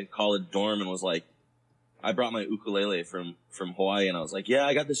my college dorm and was like, I brought my ukulele from Hawaii and I was like, yeah,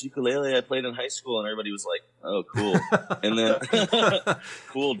 I got this ukulele I played in high school. And everybody was like, oh, cool. And then,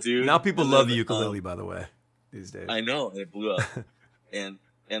 cool, dude. Now people love the ukulele, by the way, these days. I know, it blew up. and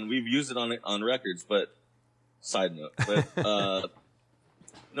we've used it on records, but side note. But,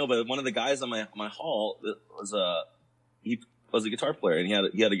 no, but one of the guys on my hall was a guitar player and he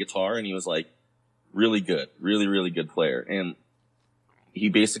had a guitar and he was like really good, really, really good player. And he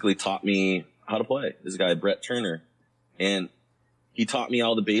basically taught me how to play, this guy, Brett Turner. And he taught me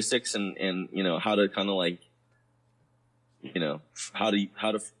all the basics and, you know, how to kind of like, you know, how to, you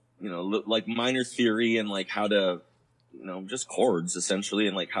know, like minor theory and like how to, you know, just chords essentially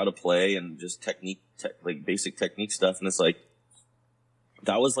and like how to play and just like basic technique stuff. And it's like,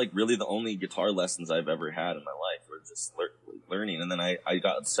 that was like really the only guitar lessons I've ever had in my life, or just learning. And then I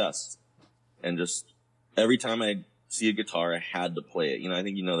got obsessed and just every time I see a guitar, I had to play it. You know, I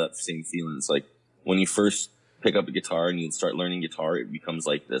think you know that same feeling. It's like when you first pick up a guitar and you start learning guitar, it becomes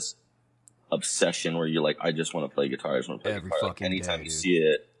like this obsession where you're like, I just want to play guitar. I just want to play guitar. Like anytime you see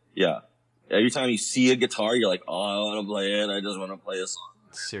it, yeah. Every time you see a guitar, you're like, oh, I want to play it. I just want to play a song.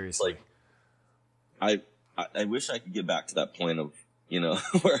 Seriously. Like, I wish I could get back to that point of, you know,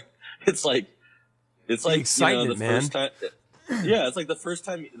 where it's like the excitement, you know, the man. first time. Yeah, it's like the first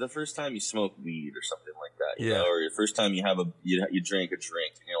time you smoke weed or something like that, you know, or the first time you have you drink a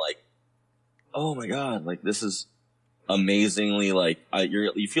drink and you're like, oh my God, like this is amazingly like,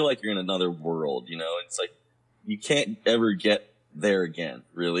 you feel like you're in another world, you know, it's like, you can't ever get there again,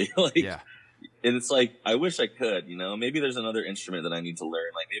 really. Like, and it's like, I wish I could, you know, maybe there's another instrument that I need to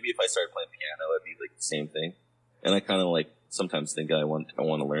learn. Like maybe if I started playing piano, it'd be like the same thing. And I kind of like sometimes think I want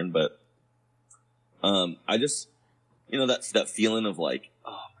to learn, but, I just, you know, that feeling of like,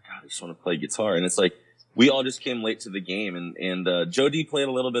 oh my God, I just want to play guitar. And it's like, we all just came late to the game, and Joe D played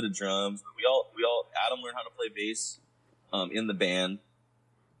a little bit of drums. Adam learned how to play bass, in the band.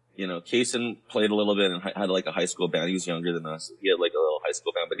 You know, Kaysen played a little bit and had like a high school band. He was younger than us. He had like a little high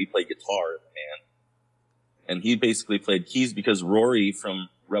school band, but he played guitar in the band. And he basically played keys because Rory from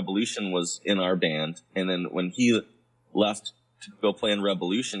Revolution was in our band. And then when he left to go play in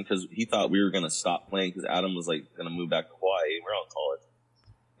Revolution, because he thought we were going to stop playing because Adam was like going to move back to Hawaii. We're all in college.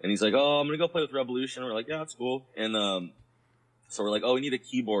 And he's like, oh, I'm going to go play with Revolution. We're like, yeah, that's cool. And so we're like, oh, we need a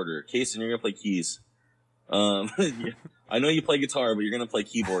keyboarder. Kaysen, you're going to play keys. I know you play guitar, but you're going to play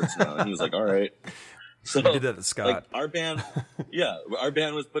keyboards now. And he was like, all right. So I did that to Scott. Like, our band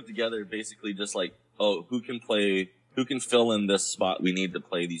was put together basically just like, oh, who can fill in this spot? We need to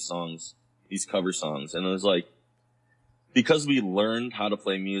play these songs, these cover songs. And it was like, because we learned how to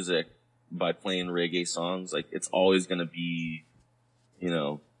play music by playing reggae songs, like it's always going to be, you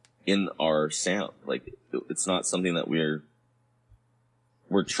know, in our sound. Like it's not something that we're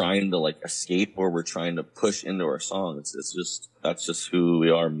trying to like escape or we're trying to push into our song. It's just, that's just who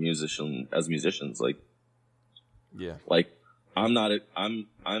we are as musicians. Like, yeah, like I'm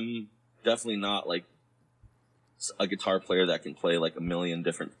definitely not like a guitar player that can play like a million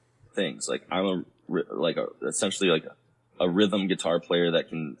different things. Like I'm essentially like a rhythm guitar player that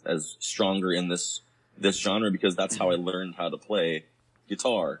can as stronger in this genre because that's how I learned how to play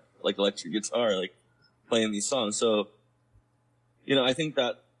guitar, like electric guitar, like playing these songs. So, you know, I think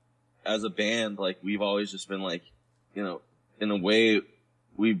that as a band, like we've always just been like, you know, in a way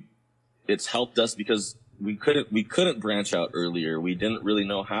it's helped us because we couldn't branch out earlier. We didn't really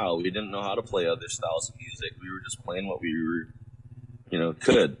know how. We didn't know how to play other styles of music. We were just playing what we were, you know,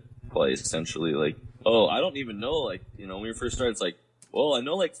 could play essentially. Like, oh, I don't even know, like, you know, when we first started, it's like, well, I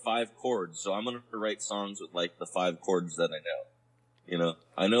know like 5 chords, so I'm going to write songs with like the 5 chords that I know. You know,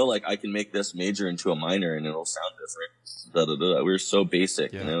 I know like I can make this major into a minor and it'll sound different. Da, da, da, da. We were so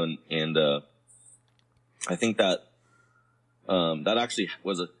basic, you know, and I think that that actually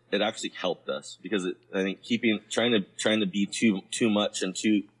it actually helped us because I think trying to be too much and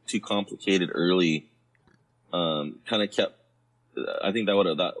too complicated early kind of kept. I think that would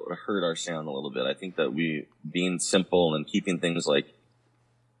have hurt our sound a little bit. I think that being simple and keeping things like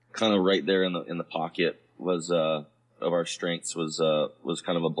kind of right there in the pocket was of our strengths was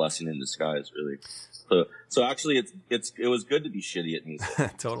kind of a blessing in disguise, really. So actually it was good to be shitty at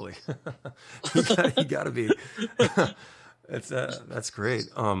music. Totally. you gotta be. That's great.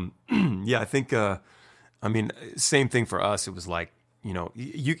 Yeah, I think, I mean, same thing for us. It was like, you know,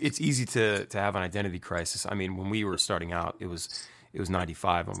 it's easy to have an identity crisis. I mean, when we were starting out, it was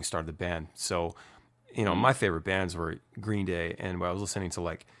 95 when we started the band. So, you know, my favorite bands were Green Day, and I was listening to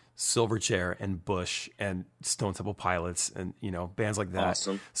like Silverchair and Bush and Stone Temple Pilots and, you know, bands like that.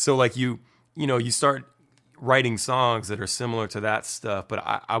 Awesome. So like you start writing songs that are similar to that stuff, but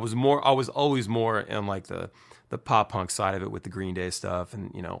I was always more in like the pop punk side of it with the Green Day stuff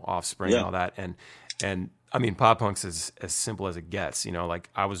and, you know, Offspring and all that. And I mean, pop punk's as simple as it gets, you know, like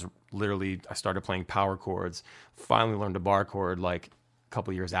I started playing power chords, finally learned a bar chord like a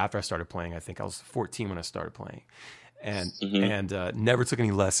couple of years after I started playing. I think I was 14 when I started playing. And never took any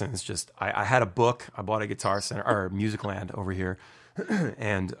lessons. Just I had a book. I bought a Guitar Center or Music Land over here,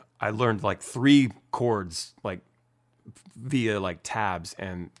 and I learned like 3 chords like via like tabs,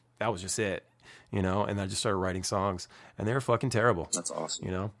 and that was just it, you know. And I just started writing songs, and they were fucking terrible. That's awesome,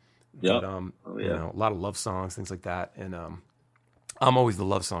 you know. Yeah. You know, a lot of love songs, things like that. And I'm always the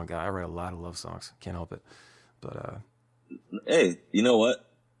love song guy. I write a lot of love songs. Can't help it. But hey, you know what?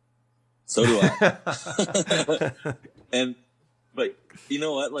 So do I. But you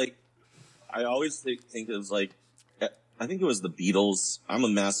know what? Like, I always think it was like, I think it was the Beatles. I'm a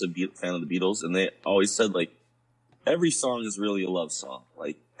massive fan of the Beatles, and they always said like, every song is really a love song,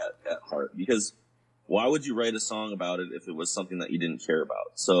 like at heart. Because why would you write a song about it if it was something that you didn't care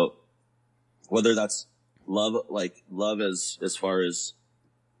about? So whether that's love as far as,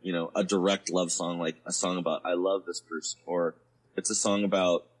 you know, a direct love song, like a song about I love this person, or it's a song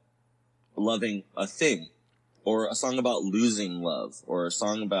about loving a thing, or a song about losing love, or a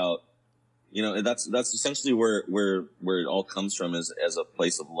song about, You know, that's essentially where it all comes from, is as a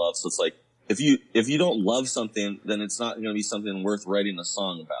place of love. So it's like, if you don't love something, then it's not going to be something worth writing a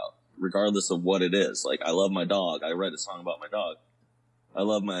song about, regardless of what it is. Like, I love my dog. I write a song about my dog. I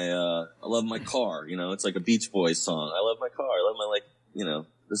love my car. You know, it's like a Beach Boys song. I love my car. I love my, like, you know,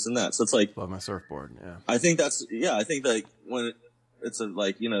 this and that. So it's like, love my surfboard. Yeah. I think that when it's a,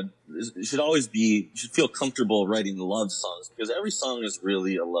 like, you know, it should always be, you should feel comfortable writing love songs, because every song is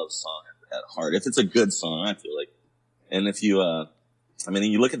really a love song at heart. If it's a good song, I feel like. And if you, I mean,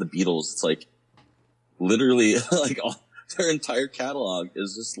 you look at the Beatles, it's like literally like their entire catalog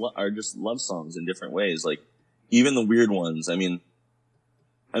is just love songs in different ways. Like, even the weird ones. I mean,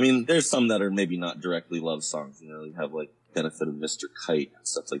 there's some that are maybe not directly love songs. You know, you have like Benefit of Mr. Kite and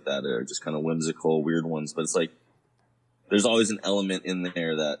stuff like that, or just kind of whimsical, weird ones. But it's like, there's always an element in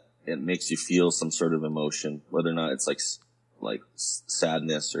there that it makes you feel some sort of emotion, whether or not it's like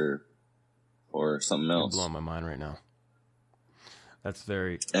sadness or something else. You're blowing my mind right now. That's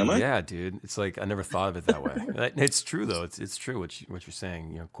very. Am I? Yeah, dude. It's like, I never thought of it that way. It's true though. It's true what you're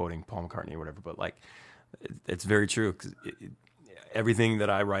saying. You know, quoting Paul McCartney or whatever. But like, it's very true. 'Cause everything that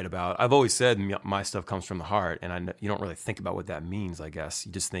I write about, I've always said my stuff comes from the heart, and you don't really think about what that means. I guess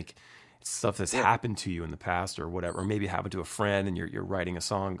you just think it's stuff that's happened to you in the past or whatever, or maybe happened to a friend, and you're writing a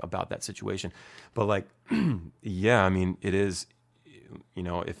song about that situation. But like, yeah, I mean, it is. You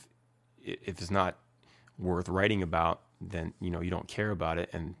know, if it's not worth writing about, then, you know, you don't care about it.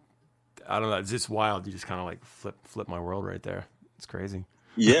 And I don't know, it's just wild. You just kind of like flip my world right there. It's crazy.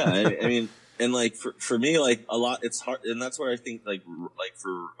 Yeah. I mean, and like for me, like a lot, it's hard. And that's where I think like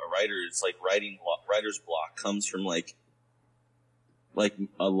for a writer, it's like writer's block comes from like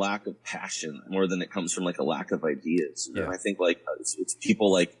a lack of passion more than it comes from like a lack of ideas. Yeah. And I think like it's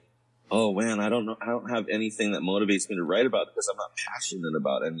people like, oh man, I don't know. I don't have anything that motivates me to write about because I'm not passionate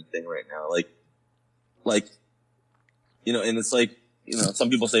about anything right now. Like, you know, and it's like, you know, some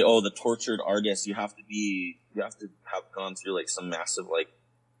people say, oh, the tortured artist, you have to have gone through like some massive like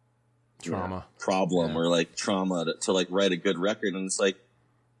trauma problem or like trauma to like write a good record. And it's like,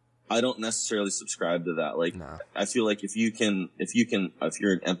 I don't necessarily subscribe to that. Like, no. I feel like if you're an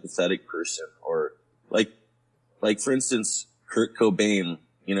empathetic person, or like for instance, Kurt Cobain,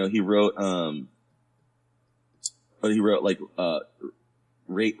 you know, he wrote like,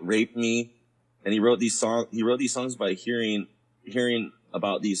 Rape Me. And he wrote these songs by hearing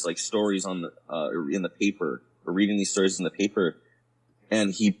about these like stories on the, in the paper, or reading these stories in the paper.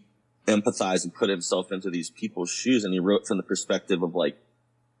 And he empathized and put himself into these people's shoes. And he wrote from the perspective of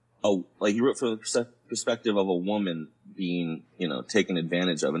perspective of a woman being, you know, taken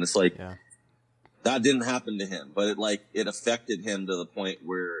advantage of. And it's like, that didn't happen to him, but it affected him to the point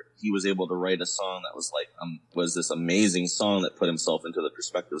where he was able to write a song that was like, was this amazing song that put himself into the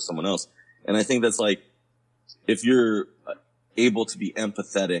perspective of someone else. And I think that's like, if you're able to be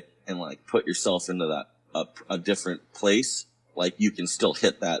empathetic and like put yourself into that, a different place, like you can still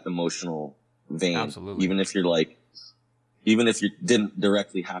hit that emotional vein. Absolutely. Even if you didn't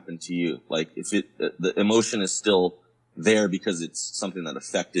directly happen to you, like if the emotion is still there because it's something that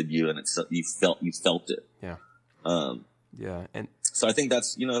affected you and you felt it. Yeah. Yeah. And so I think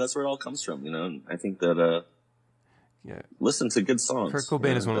that's where it all comes from, you know, and I think that, listen to good songs. Kurt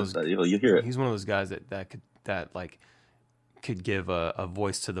Cobain is one of those. You hear it. He's one of those guys that could give a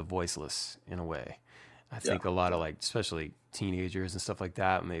voice to the voiceless in a way. I think a lot of like, especially teenagers and stuff like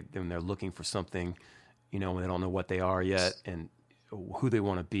that, when they're looking for something, you know, when they don't know what they are yet and who they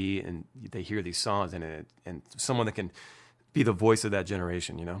want to be, and they hear these songs and someone that can be the voice of that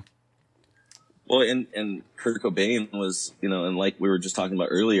generation, you know. Well, and Kurt Cobain was, you know, and like we were just talking about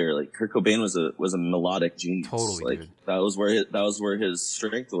earlier, like Kurt Cobain was a melodic genius. Totally, like dude. that was where his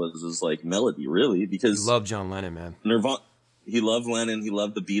strength was like melody, really, because he loved John Lennon, man. Nirvana, he loved Lennon, he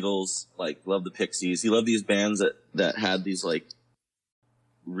loved the Beatles, like loved the Pixies, he loved these bands that had these like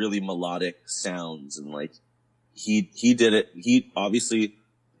really melodic sounds, and like he did it. He obviously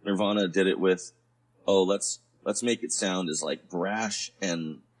Nirvana did it with, oh, let's make it sound as like brash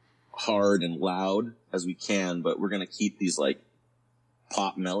and hard and loud as we can, but we're going to keep these like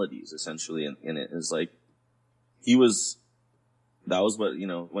pop melodies essentially in it. It's like, that was what, you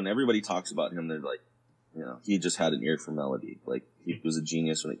know, when everybody talks about him, they're like, you know, he just had an ear for melody. Like he was a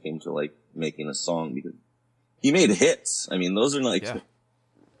genius when it came to like making a song, because he made hits. I mean, those are like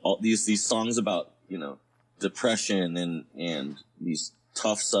all these songs about, you know, depression and these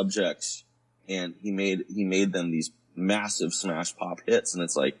tough subjects. And he made them these massive smash pop hits. And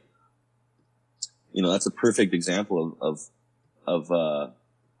it's like, you know, that's a perfect example of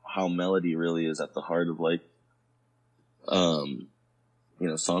how melody really is at the heart of like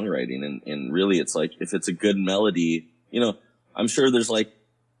songwriting. And really it's like, if it's a good melody, I'm sure there's like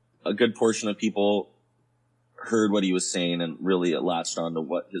a good portion of people heard what he was saying and really latched on to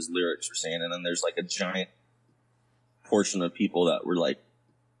what his lyrics were saying. And then there's like a giant portion of people that were like,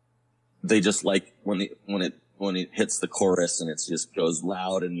 they just like when it hits the chorus and it just goes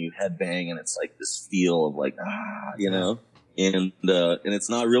loud and you headbang and it's like this feel of like, and it's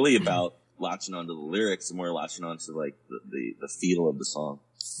not really about latching onto the lyrics, and more latching onto like the feel of the song.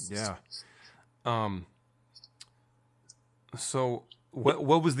 Yeah. So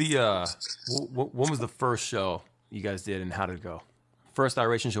what was the when was the first show you guys did, and how did it go? First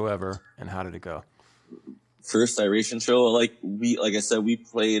Iration show ever, and how did it go? First Iration show, like I said, we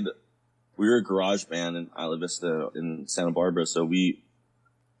were a garage band in Isla Vista in Santa Barbara. So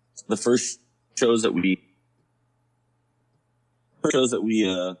the first shows that we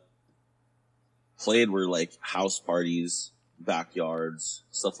played were like house parties, backyards,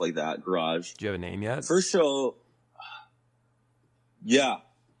 stuff like that, garage. Do you have a name yet? First show. Yeah.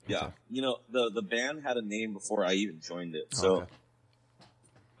 Okay. The band had a name before I even joined it. So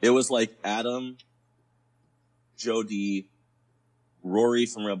It was like Adam, Joe D, Rory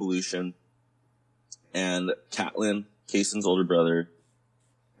from Revolution, and Catlin, Kaysen's older brother.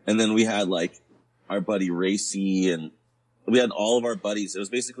 And then we had like our buddy Racy, and we had all of our buddies. It was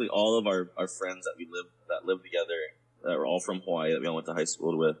basically all of our friends that lived together, that were all from Hawaii, that we all went to high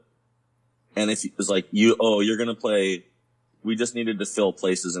school with. And if it was like, you're going to play, we just needed to fill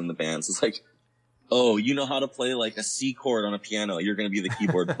places in the band. So it's like, you know how to play like a C chord on a piano, you're going to be the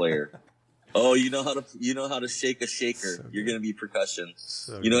keyboard player. You know how to shake a shaker, so you're going to be percussion.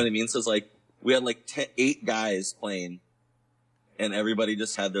 So you know what I mean? So it's like, we had like 8 guys playing, and everybody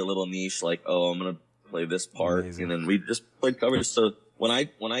just had their little niche, like, I'm going to play this part. Amazing. And then we just played covers. So when I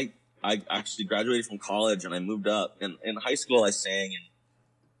actually graduated from college and I moved up, and in high school I sang,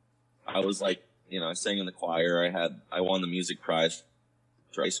 and I was like, I sang in the choir. I won the music prize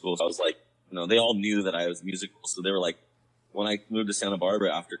for high school. So I was like, they all knew that I was musical. So they were like, when I moved to Santa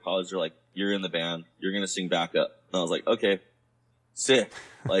Barbara after college, they're like, you're in the band, you're going to sing backup. And I was like, okay, sick.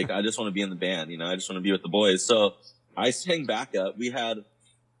 Like, I just want to be in the band, I just want to be with the boys. So I sang backup. We had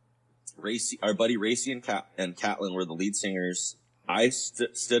Racy, our buddy Racy and Catlin were the lead singers. I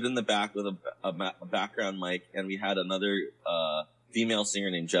stood in the back with a background mic, and we had another, female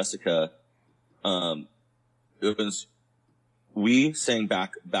singer named Jessica. We sang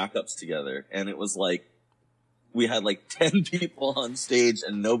backups together, and it was like, we had like 10 people on stage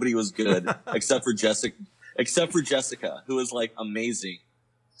and nobody was good except for Jessica, who was like amazing.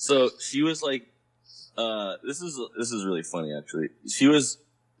 So she was like, this is really funny actually. She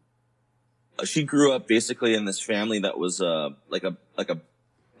grew up basically in this family that was, like a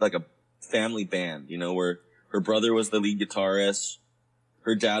family band, where her brother was the lead guitarist,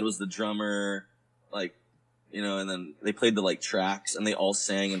 her dad was the drummer, like, and then they played the like tracks, and they all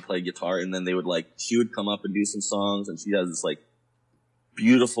sang and played guitar, and then she would come up and do some songs, and she has this like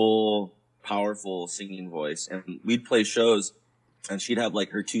beautiful, powerful singing voice, and we'd play shows, and she'd have like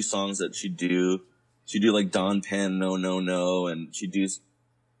her 2 songs that she'd do like Don Penn, No, No, No, and she'd do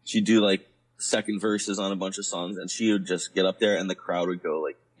like second verses on a bunch of songs, and she would just get up there and the crowd would go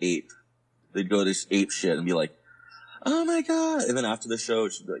like ape. They'd go to ape shit and be like, oh my God. And then after the show,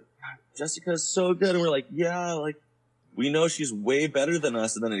 she'd be like, Jessica's so good. And we're like, yeah, like, we know she's way better than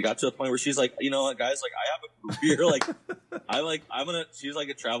us. And then it got to a point where she's like, you know what, guys, like, I have a career. She's like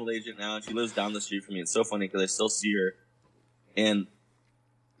a travel agent now, and she lives down the street from me. It's so funny because I still see her. And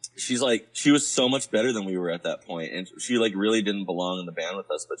she's like, she was so much better than we were at that point. And she like really didn't belong in the band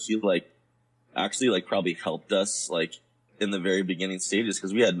with us, but she like actually like probably helped us like in the very beginning stages,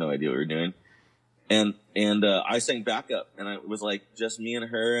 because we had no idea what we were doing. And I sang backup, and it was like just me and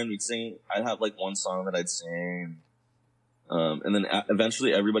her, and we'd sing. I'd have like one song that I'd sing. And then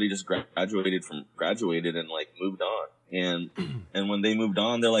eventually everybody just graduated and like moved on. And when they moved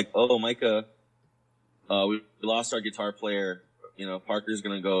on, they're like, oh, Micah, we lost our guitar player. Parker's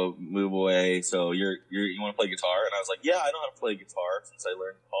going to go move away. So you want to play guitar? And I was like, yeah, I know how to play guitar since I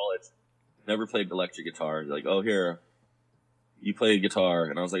learned in college. Never played electric guitar. They're like, oh, here, you play guitar.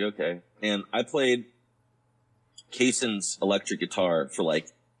 And I was like, okay. And I played Kaysen's electric guitar for like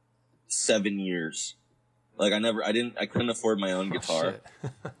 7 years. Like I couldn't afford my own guitar.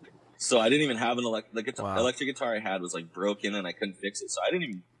 So I didn't even have an electric guitar I had was like broken, and I couldn't fix it. So I didn't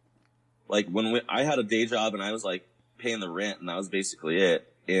even, like, I had a day job, and I was like paying the rent, and that was basically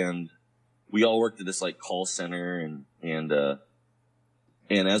it. And we all worked at this like call center, and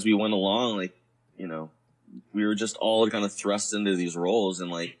as we went along, like, we were just all kind of thrust into these roles, and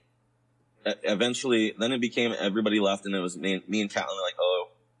like eventually then it became everybody left, and it was me and Catlin were like, oh,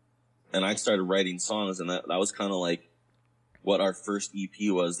 and I started writing songs, and that was kind of like what our first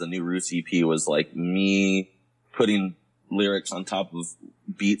EP was. The New Roots EP was like me putting lyrics on top of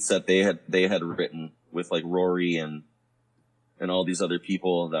beats that they had written with like Rory and all these other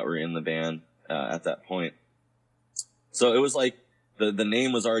people that were in the band at that point. So it was like the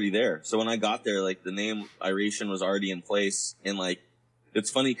name was already there. So when I got there, like the name Iration was already in place. And like,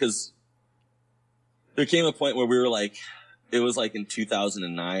 it's funny because there came a point where we were like, it was like in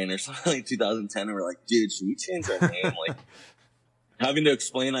 2009 or something, like 2010, and we're like, dude, should we change our name? Like, having to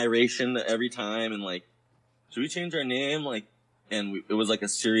explain Iration every time, and like, should we change our name? Like, and it was like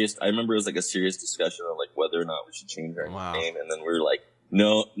I remember it was like a serious discussion of like whether or not we should change our name. And then we were like,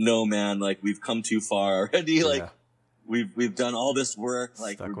 no, man, like we've come too far already. Like, we've done all this work,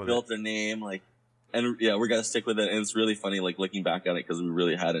 like we built a name, like, and yeah, we're gonna stick with it. And it's really funny, like looking back on it, because we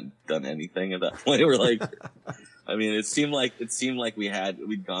really hadn't done anything at that point. We're like, I mean, it seemed like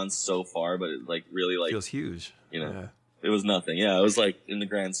we'd gone so far, but it like really like feels huge. You know, it was nothing. Yeah, it was like in the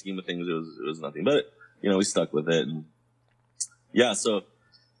grand scheme of things, it was nothing. But you know, we stuck with it, and yeah. So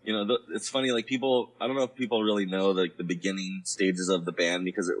you know, it's funny. Like I don't know if people really know like the beginning stages of the band,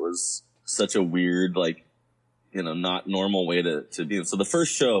 because it was such a weird, like, you know, not normal way to be. So the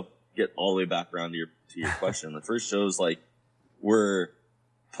first show, get all the way back around to your question. The first show is like we're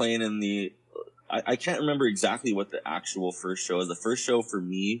playing in the. I can't remember exactly what the actual first show is. The first show for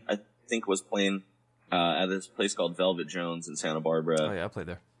me, I think, was playing at this place called Velvet Jones in Santa Barbara. Oh yeah, I played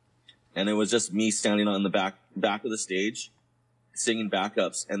there. And it was just me standing on the back of the stage, singing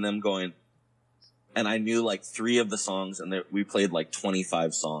backups, and them going. And I knew like 3 of the songs, and we played like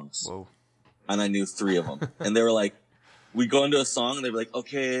 25 songs. Whoa. And I knew 3 of them. And they were like, we go into a song, and they'd be like,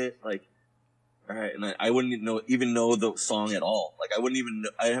 okay, like, all right. And I wouldn't even know the song at all. Like,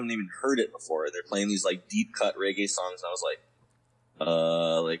 I haven't even heard it before. They're playing these like deep cut reggae songs. And I was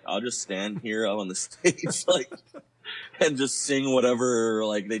like, I'll just stand here up on the stage, like, and just sing whatever,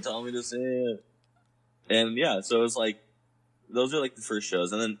 like, they tell me to sing. And yeah, so it was like, those are like the first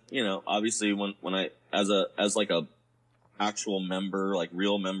shows. And then, you know, obviously when I, as like a actual member, like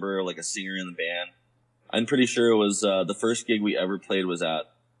real member, like a singer in the band, I'm pretty sure it was, the first gig we ever played was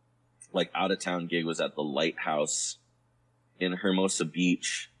at, like, out of town gig was at the Lighthouse in Hermosa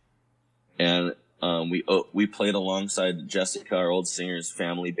Beach. And, we played alongside Jessica, our old singer's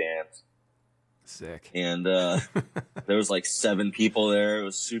family band. Sick. And, there was like 7 people there. It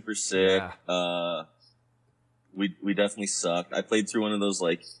was super sick. Yeah. We definitely sucked. I played through one of those,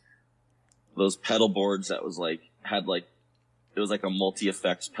 like, those pedal boards that was like, it was like a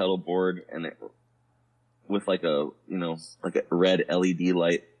multi-effects pedal board, and it, with like a, you know, like a red LED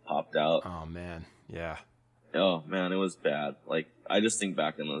light popped out. Oh man. Yeah. Oh man, it was bad. Like, I just think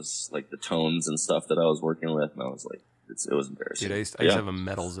back in those, like the tones and stuff that I was working with, and I was like, it was embarrassing. Dude, I used to have a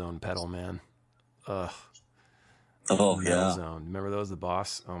Metal Zone pedal, man. Ugh. Oh Metal yeah. Zone. Remember those? The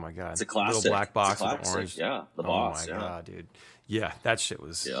Boss? Oh my god. It's a classic. Little black box with classic. orange. Yeah. The Boss. Oh my god, dude. Yeah, that shit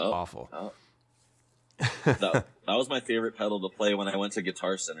was awful. That was my favorite pedal to play when I went to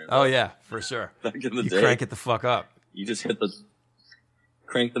Guitar Center. Oh yeah, for sure. Back in the you day. Crank it the fuck up. You just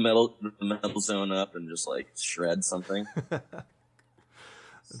crank the metal zone up and just like shred something.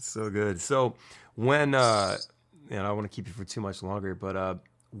 That's so good. So when I don't want to keep you for too much longer, but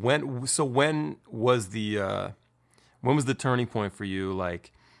when was the turning point for you,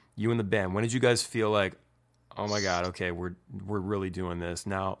 like you and the band? When did you guys feel like, oh my god, okay, we're really doing this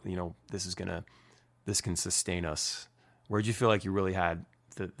now, you know, this can sustain us? Where'd you feel like you really had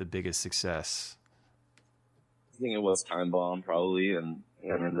the biggest success? I think it was Time Bomb, probably, and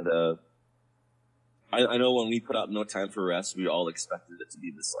I know when we put out No Time for Rest, we all expected it to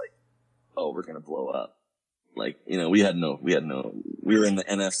be this like, oh, we're gonna blow up. Like, you know, we were in the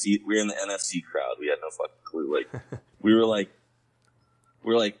NFC crowd. We had no fucking clue. Like, we were like,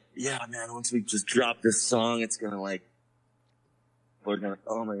 yeah, man, once we just drop this song, it's gonna like, we're gonna,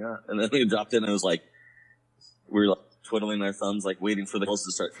 oh my god. And then we dropped it, and it was like, we were like twiddling our thumbs, like waiting for the calls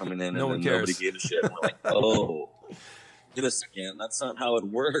to start coming in, and then nobody gave a shit. And we're like, oh, wait a second, that's not how it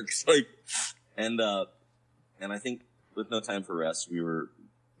works. Like, and I think with No Time for Rest, we were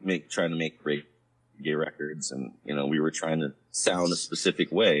trying to make great gay records, and you know, we were trying to sound a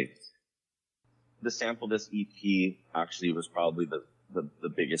specific way. The Sample This EP actually was probably the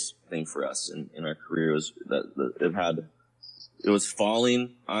biggest thing for us in our career. Was that it was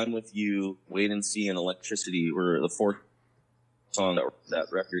Falling, I'm With You, Wait and See, and Electricity were the 4 songs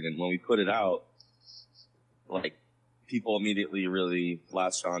that record. And when we put it out, like, people immediately really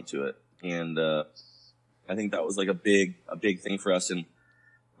latched onto it. And I think that was like a big thing for us. And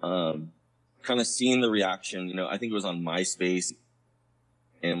kind of seeing the reaction, you know, I think it was on MySpace,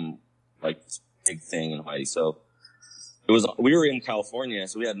 and like this big thing in Hawaii. So we were in California,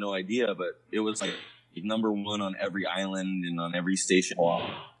 so we had no idea, but it was like number one on every island and on every station.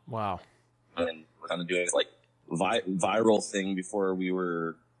 Wow. And we're kind of doing this like viral thing before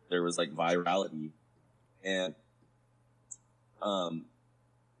there was like virality. And,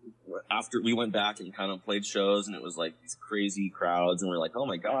 after we went back and kind of played shows, and it was like these crazy crowds, and we're like, oh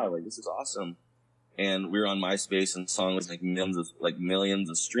my God, like this is awesome. And we were on MySpace, and the song was like millions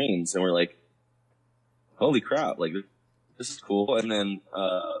of streams, and we're like, holy crap, like this is cool. And then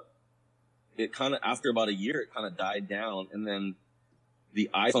it kind of, after about a year, it kind of died down, and then the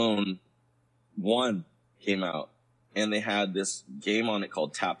iPhone 1 came out, and they had this game on it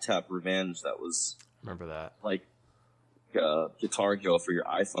called Tap Tap Revenge that was, remember that, like Guitar Hero for your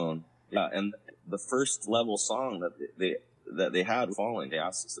iPhone. Yeah, and the first level song that they had Falling, they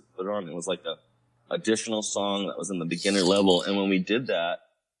asked us to put it on. It was like a additional song that was in the beginner level, and when we did that,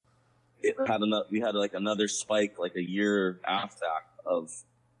 we had like another spike like a year after that of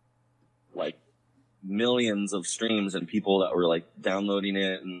like millions of streams and people that were like downloading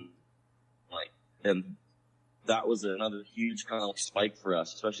it, and that was another huge kind of like spike for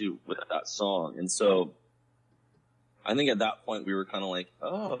us, especially with that song. And so I think at that point we were kind of like,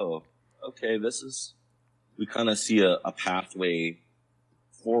 oh, okay, we kind of see a pathway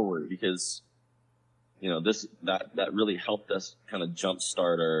forward, because, you know, that really helped us kind of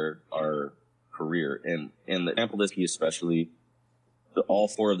jumpstart our career. And the Sample Whiskey especially, all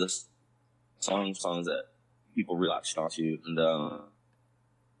four of the songs that people relapsed onto. And,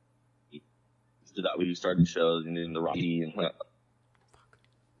 after that we started shows and doing the Rocky, and I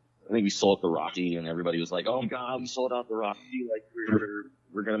think we sold the Rocky, and everybody was like, oh my God, we sold out the Rocky, like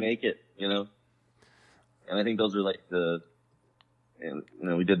we're gonna make it, you know. And I think those are like and you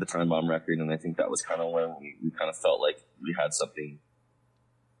know, we did the Time Bomb record, and I think that was kind of when we kind of felt like we had something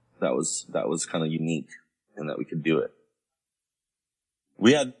that was kind of unique, and that we could do it.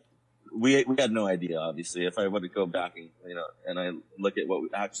 We had no idea, obviously. If I were to go back and, you know, and I look at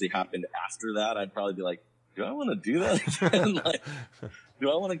what actually happened after that, I'd probably be like, do I want to do that again? Like,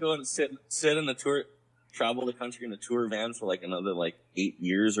 do I want to go and sit in a tour, travel the country in a tour van for like another like 8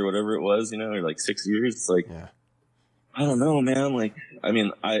 years or whatever it was, you know, or like 6 years? It's like, yeah. I don't know, man. Like, I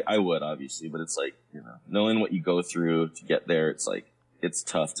mean, I would obviously, but it's like, you know, knowing what you go through to get there, it's like, it's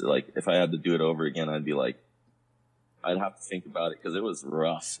tough to, like, if I had to do it over again, I'd be like, I'd have to think about it, because it was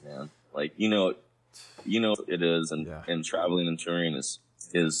rough, man. Like, you know it is, and yeah. And traveling and touring is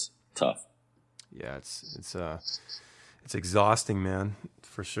tough. Yeah, it's exhausting, man,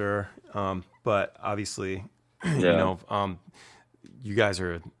 for sure. But obviously, yeah. You know, you guys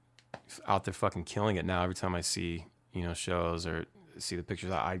are out there fucking killing it now. Every time I see, you know, shows or see the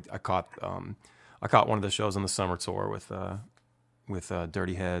pictures, I caught one of the shows on the summer tour with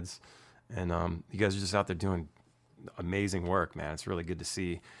Dirty Heads, and you guys are just out there doing amazing work, man. It's really good to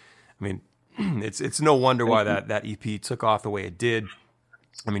see. I mean, it's no wonder why that EP took off the way it did.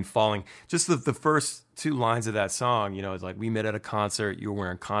 I mean, Falling, just the first two lines of that song, you know, it's like, we met at a concert, you were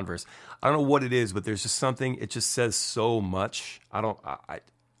wearing Converse. I don't know what it is, but there's just something, it just says so much. I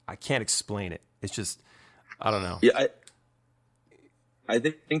can't explain it. It's just, I don't know. Yeah, I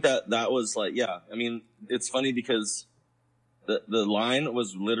think that was like, yeah. I mean, it's funny because the line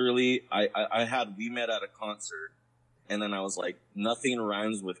was literally, I had "we met at a concert," and then I was like, nothing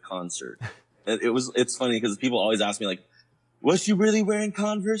rhymes with concert. It's funny because people always ask me like, was she really wearing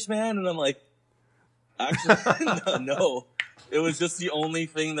Converse, man? And I'm like, actually, no. It was just the only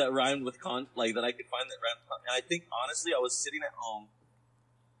thing that rhymed with like that I could find that rhymed with And I think honestly, I was sitting at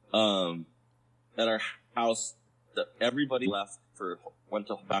home, at our house. Everybody left went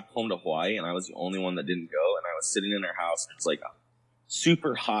back home to Hawaii, and I was the only one that didn't go. And I was sitting in our house. It's like a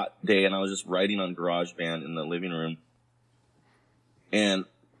super hot day, and I was just writing on GarageBand in the living room. And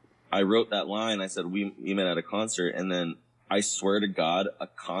I wrote that line. I said, we met at a concert, and then I swear to God, a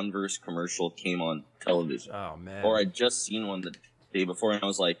Converse commercial came on television. Oh, man. Or I'd just seen one the day before, and I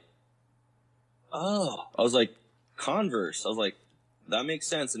was like, oh. I was like, Converse. I was like, that makes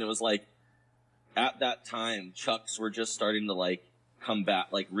sense. And it was like, at that time, Chucks were just starting to, like, come back,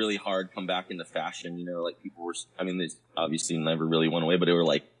 like, really hard, come back into fashion. You know, like, people were, I mean, they obviously never really went away, but they were,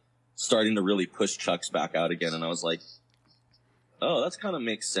 like, starting to really push Chucks back out again. And I was like, oh, that's kind of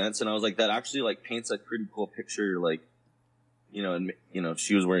makes sense. And I was like, that actually, like, paints a pretty cool picture, like, you know, and, you know,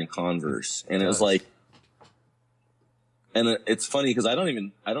 she was wearing Converse. And it was like, and it's funny because I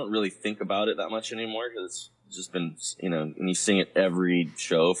don't really think about it that much anymore, because it's just been, you know, and you sing it every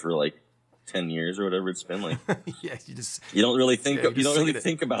show for like 10 years or whatever it's been, like, yeah, you don't really think,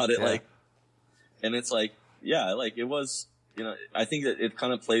 think about it. Yeah. Like, and it's like, yeah, like it was you know, I think that it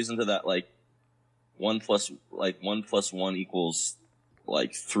kind of plays into that, like, 1 plus 1 equals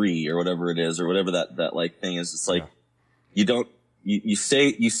like 3 or whatever it is, or whatever that like thing is. It's like, you don't, you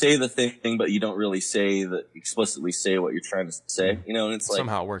say the thing, but you don't really explicitly say what you're trying to say, you know, and it's like,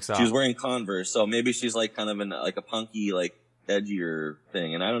 somehow it works out. She was wearing Converse, so maybe she's like kind of in like a punky, like edgier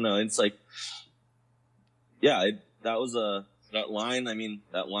thing. And I don't know. It's like, yeah, that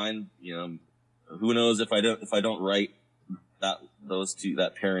line, you know, who knows if I don't write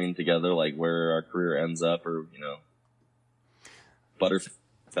that pairing together, like where our career ends up, or, you know, Butterfly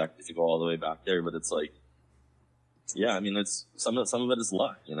Effect, if you go all the way back there. But it's like, yeah, I mean, it's some of it is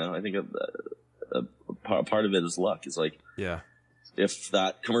luck, you know. I think a part of it is luck. It's like, yeah, if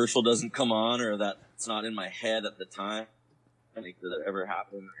that commercial doesn't come on, or that it's not in my head at the time, I think that ever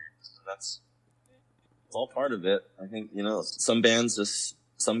happened. It's all part of it. I think, you know, some bands, there's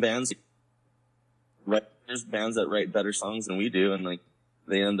bands that write better songs than we do, and like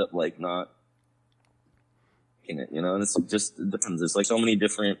they end up like not in it, you know. And it's just, it depends. There's like so many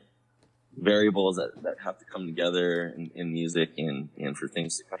different variables that have to come together in music and for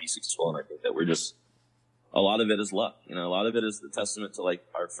things to be successful. And I think that a lot of it is luck, you know. A lot of it is the testament to like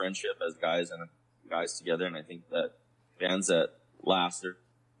our friendship as guys together. And I think that bands that last are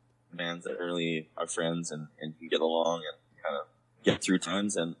bands that really are friends and can get along and kind of get through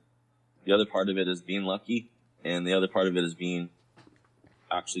times. And the other part of it is being lucky, and the other part of it is being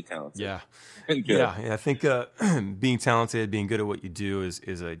actually talented. Yeah. And good. Yeah. I think being talented, being good at what you do is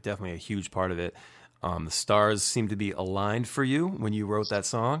definitely a huge part of it. The stars seem to be aligned for you when you wrote that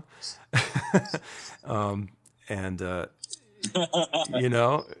song. You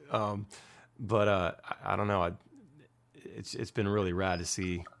know, but I don't know. It's been really rad to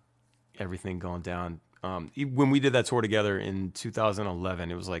see everything going down. When we did that tour together in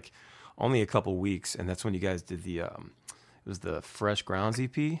 2011, it was like only a couple weeks, and that's when you guys did it was the Fresh Grounds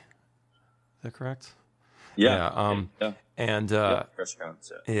EP. Is that correct? Yeah. Yeah. And Fresh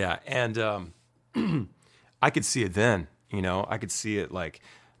Grounds. yeah, and I could see it then. You know, I could see it like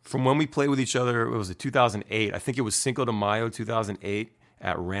from when we played with each other. It was 2008. I think it was Cinco de Mayo 2008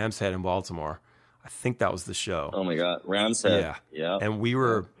 at Ram's Head in Baltimore. I think that was the show. Oh my God, Ram's Head. Yeah, yeah. And we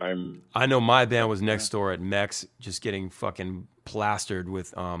were. I know my band was next door at Mex, just getting fucking plastered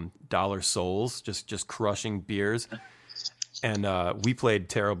with Dollar Souls, just crushing beers, and we played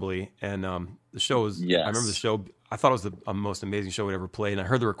terribly. And the show was. Yes. I remember the show. I thought it was the most amazing show we'd ever played. And I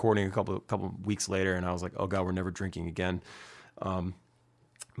heard the recording a couple weeks later, and I was like, oh God, we're never drinking again. But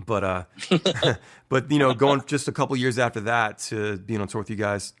you know, going just a couple years after that to being on tour with you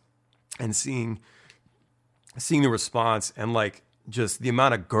guys and seeing the response and like just the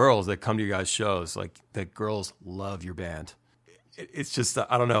amount of girls that come to your guys' shows, like that girls love your band. It's just,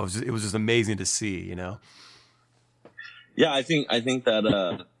 I don't know. It was just amazing to see, you know? Yeah. I think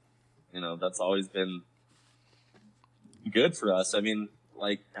that, you know, that's always been good for us. I mean,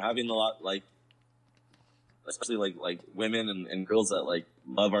 like having a lot, like, especially like women and girls that like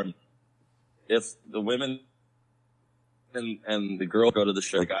love if the women and the girl go to the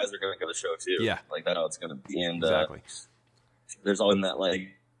show, the guys are going to go to the show too. Yeah. Like that's how it's going to be. And, Exactly. There's always that, like,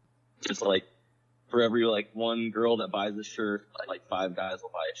 just like for every like one girl that buys a shirt, like 5 guys will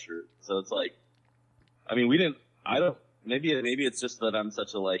buy a shirt. So it's like, I mean, maybe it's just that I'm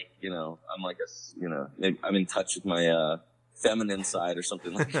such a, like, you know, I'm like you know, I'm in touch with my, feminine side or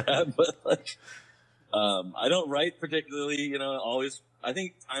something like that. But like, I don't write particularly, you know, always. I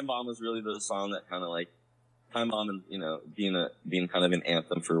think Time Bomb was really the song that kind of like Time Bomb, and you know, being kind of an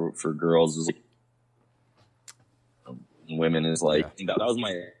anthem for girls is like, women is like, that was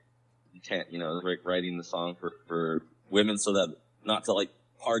my intent, you know, like writing the song for women, so that not to like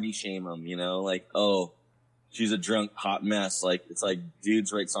party shame them, you know, like, oh, she's a drunk hot mess. Like it's like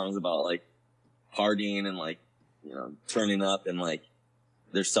dudes write songs about like partying and like, you know, turning up and like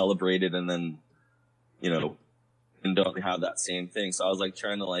they're celebrated, and then, you know, and don't have that same thing. So I was like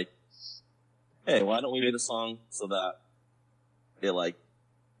trying to like, hey, why don't we make a song so that it like,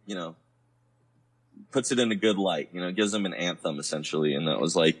 you know, puts it in a good light, you know, gives them an anthem essentially. And that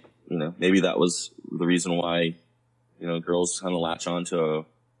was like, you know, maybe that was the reason why, you know, girls kind of latch on to,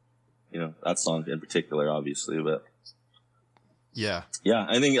 you know, that song in particular, obviously. But yeah,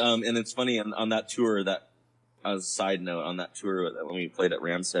 I think, and it's funny on that tour, that as a side note, on that tour when we played at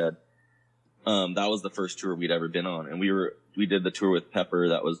Ram's Head, that was the first tour we'd ever been on. And we did the tour with Pepper.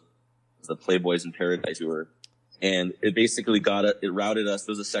 That was the Playboys in Paradise tour. And it basically it routed us.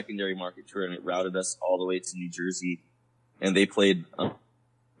 It was a secondary market tour, and it routed us all the way to New Jersey. And they played,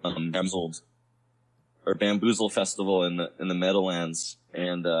 Bamboozle Festival in the Meadowlands.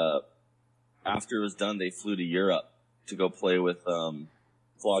 And, after it was done, they flew to Europe to go play with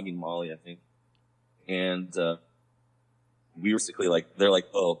Flogging Molly, I think. And we were basically like, they're like,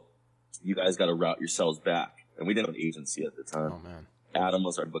 oh, you guys got to route yourselves back. And we didn't have an agency at the time. Oh, man. Adam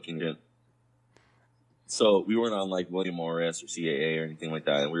was our booking agent. So we weren't on like William Morris or CAA or anything like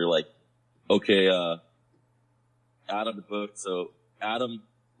that. And we were like, okay, Adam booked. So Adam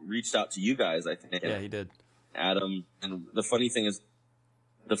reached out to you guys, I think. Yeah, he did. Adam. And the funny thing is,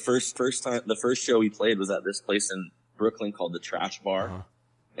 the first show we played was at this place in Brooklyn called the Trash Bar. Uh-huh.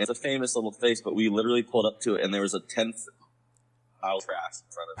 And it's a famous little place, but we literally pulled up to it and there was a 10th aisle trash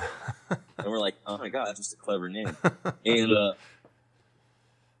in front of it. And we're like, oh my God, that's just a clever name. And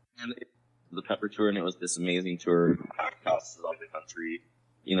the Pepper Tour, and it was this amazing tour, packed houses all over the country,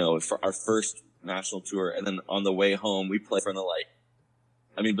 you know, for our first national tour. And then on the way home, we played in front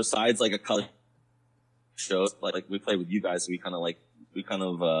of besides like a color show, like we played with you guys, so we kind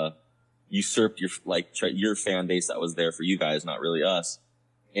of usurped your fan base that was there for you guys, not really us.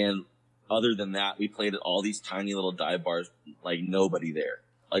 And other than that, we played at all these tiny little dive bars, like nobody there,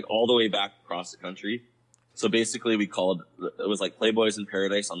 like all the way back across the country. So basically it was like Playboys in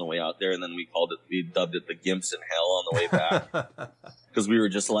Paradise on the way out there. And then we dubbed it the Gimps in Hell on the way back. Cause we were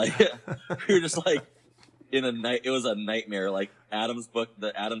just like in a night, it was a nightmare. Like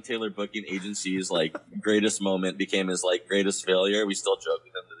the Adam Taylor booking agency's like greatest moment became his like greatest failure. We still joke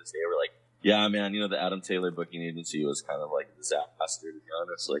with them to this day. We're like, yeah, man, the Adam Taylor booking agency was kind of like a disaster, to be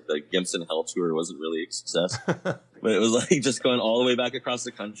honest. Like the Gimps in Hell tour wasn't really a success, but it was like just going all the way back across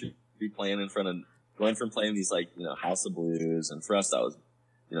the country, going from playing these like, House of Blues. And for us, that was,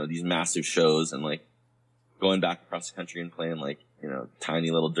 these massive shows, and like going back across the country and playing like, tiny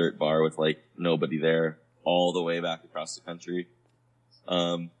little dirt bar with like nobody there all the way back across the country,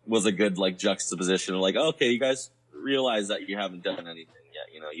 was a good like juxtaposition of like, okay, you guys realize that you haven't done anything yet.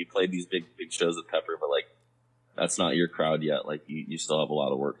 You played these big shows with Pepper, but like, that's not your crowd yet. Like you still have a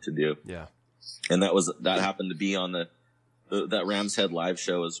lot of work to do. Yeah. And that happened to be on that Ram's Head live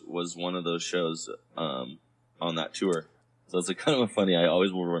show was one of those shows, on that tour. So it's kind of funny. I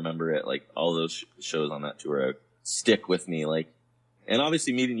always will remember it. Like all those shows on that tour stick with me. Like, and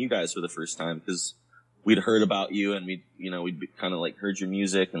obviously meeting you guys for the first time, because we'd heard about you and we'd kind of like heard your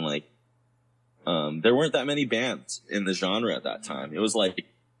music, and like, there weren't that many bands in the genre at that time. It was like,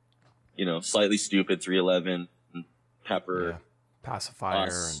 Slightly Stupid, 311, Pepper, Pacifier,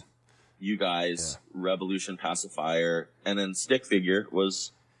 us, and you guys, Revolution, Pacifier, and then Stick Figure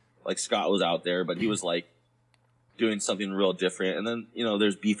was like, Scott was out there, but he was like doing something real different. And then,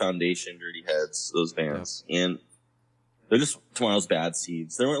 there's B Foundation, Dirty Heads, those bands, and they're just Tomorrow's Bad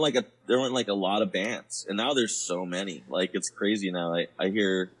Seeds. There weren't like a lot of bands, and now there's so many. Like, it's crazy now. I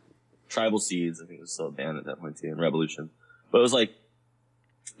hear Tribal Seeds, I think it was still a band at that point too, and Revolution. But it was like,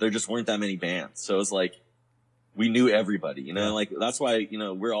 there just weren't that many bands. So it was like, we knew everybody, like, that's why,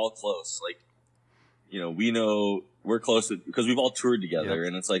 we're all close. Like, we know we're close because we've all toured together,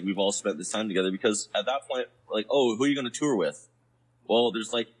 and it's like, we've all spent this time together, because at that point, like, oh, who are you going to tour with? Well,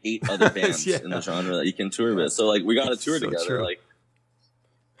 there's like 8 other bands in the genre that you can tour with. So like, we got to tour together. True. Like,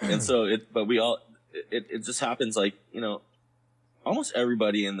 and so it just happens, like, almost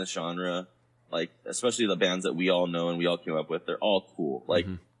everybody in the genre, like, especially the bands that we all know and we all came up with, they're all cool. Like,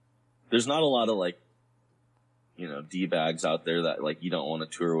 there's not a lot of like, D-bags out there that like you don't want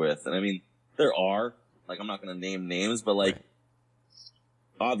to tour with. And I mean, there are, like, I'm not going to name names, but like,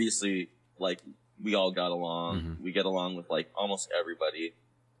 obviously, like, we all got along. We get along with like almost everybody,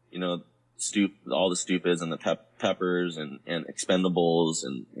 all the Stupids and the Peppers and Expendables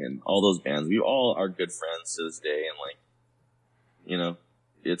and all those bands. We all are good friends to this day. And like,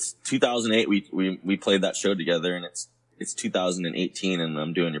 it's 2008. We played that show together, and it's 2018, and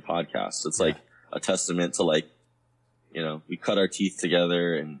I'm doing your podcast. So it's like a testament to like, we cut our teeth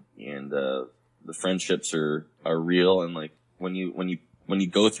together, and the friendships are real. And like, when you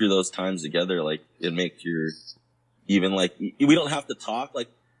go through those times together, like, it makes even like, we don't have to talk. Like,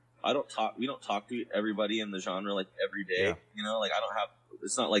 we don't talk to everybody in the genre like every day, like,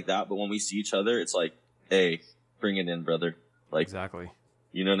 it's not like that. But when we see each other, it's like, hey, bring it in, brother. Like, exactly.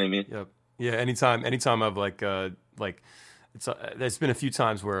 You know what I mean? Yep. Yeah. Anytime I've like it's, there's been a few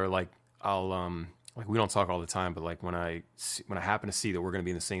times where like, I'll, like, we don't talk all the time, but like when I happen to see that we're going to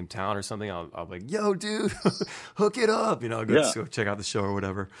be in the same town or something, I'll be like, yo, dude, hook it up, go check out the show or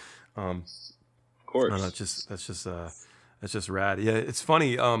whatever. Of course. No, that's just rad. Yeah. It's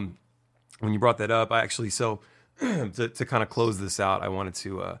funny. When you brought that up, I actually, so to kind of close this out, I wanted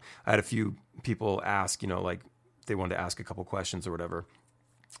to, I had a few people ask, like they wanted to ask a couple questions or whatever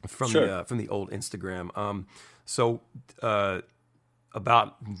from the old Instagram. So,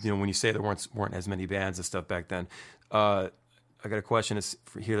 about, when you say there weren't as many bands and stuff back then, I got a question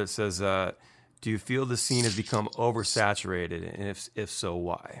here that says, do you feel the scene has become oversaturated, and if so,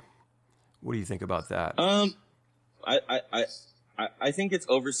 why? What do you think about that? I think it's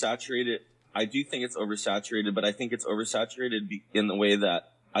oversaturated. I do think it's oversaturated, but I think it's oversaturated in the way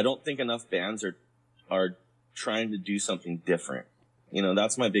that I don't think enough bands are trying to do something different. You know,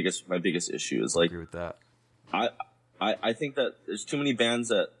 that's my biggest issue is like, I agree with that. I think that there's too many bands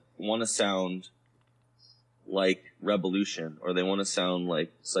that want to sound like Revolution, or they want to sound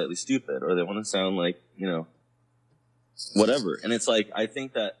like Slightly Stupid, or they want to sound like, you know, whatever. And it's like, I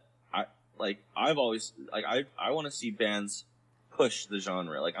think that I've always, like, I want to see bands push the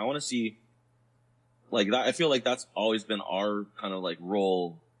genre. Like, I want to see, like, that. I feel like that's always been our kind of like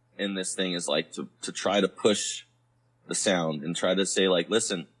role in this thing, is like to try to push the sound and try to say, like,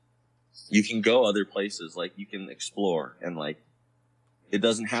 listen, you can go other places, like, you can explore, and like, it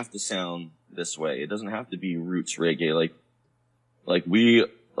doesn't have to sound this way. It doesn't have to be roots reggae. Like we,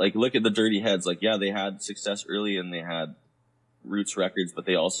 like, look at the Dirty Heads. Like, yeah, they had success early and they had roots records, but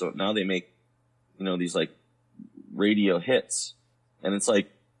they also, now they make, you know, these like radio hits, and it's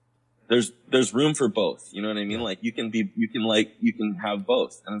like, there's room for both. You know what I mean? Like, you can have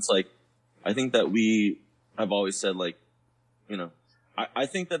both. And it's like, I think that we have always said, like, you know, I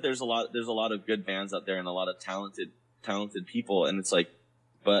think that there's a lot of good bands out there and a lot of talented people. And it's like,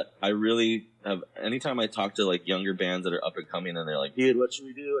 but I really have, anytime I talk to like younger bands that are up and coming and they're like, dude, what should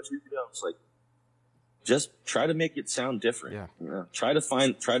we do? What should we do? It's like, just try to make it sound different. Yeah. You know, try to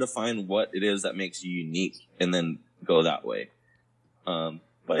find what it is that makes you unique, and then go that way.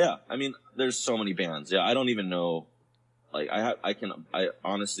 But yeah, I mean, there's so many bands. Yeah. I don't even know, like, I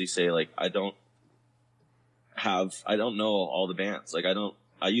honestly say, like, I don't know all the bands. Like,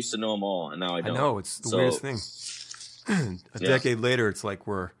 I used to know them all, and now I don't. I know, it's the weirdest thing. A decade later, it's like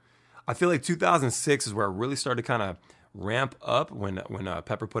I feel like 2006 is where it really started to kind of ramp up when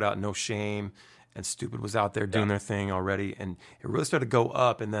Pepper put out No Shame, and Stupid was out there doing their thing already, and it really started to go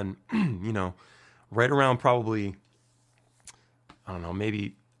up. And then, you know, right around probably, I don't know,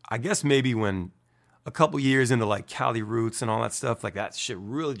 maybe when a couple years into like Cali Roots and all that stuff, like that shit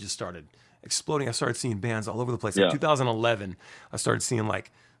really just started exploding. I started seeing bands all over the place. In 2011, I started seeing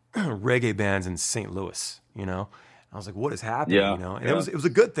like reggae bands in St. Louis, you know? I was like, what is happening? You know, and it was a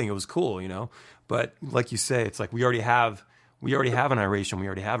good thing. It was cool, you know. But like you say, it's like we already have an Iration, we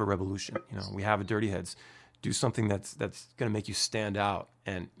already have a Revolution, you know. We have a Dirty Heads. Do something that's going to make you stand out,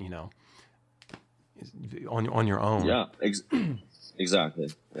 and, you know, on your own. Yeah, exactly.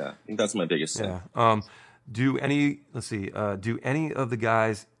 Yeah, I think that's my biggest thing. Yeah. Do any of the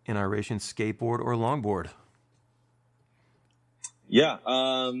guys in Iration skateboard or longboard? Yeah,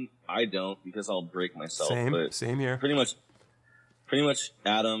 I don't, because I'll break myself. Same here. Pretty much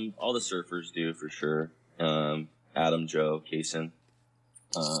Adam, all the surfers do for sure. Adam, Joe, Kaysen,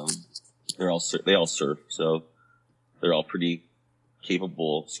 they all surf, so they're all pretty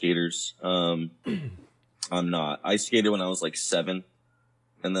capable skaters. I'm not. I skated when I was like 7,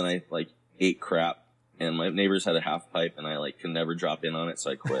 and then I like ate crap, and my neighbors had a half pipe, and I like could never drop in on it,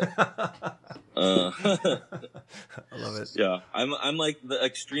 so I quit. I love it. Yeah, I'm like the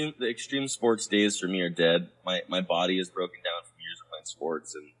extreme sports days for me are dead. My body is broken down from years of playing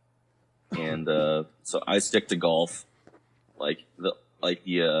sports, and so I stick to golf, like the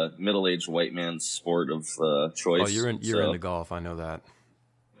middle-aged white man's sport of choice. Oh, you're into golf. I know that.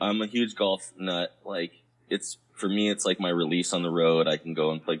 I'm a huge golf nut. Like, for me, it's like my release on the road. I can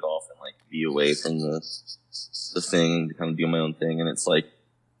go and play golf and like be away from the thing, to kind of do my own thing. And it's like,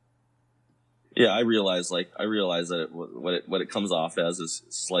 yeah, I realize that what it comes off as is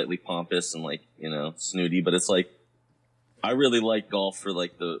slightly pompous and like, you know, snooty, but it's like, I really like golf for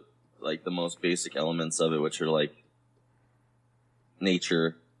like the most basic elements of it, which are like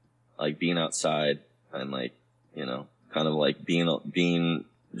nature, like being outside, and like, you know, kind of like being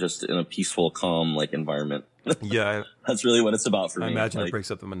just in a peaceful, calm, like environment. Yeah. That's really what it's about for me. I imagine like, it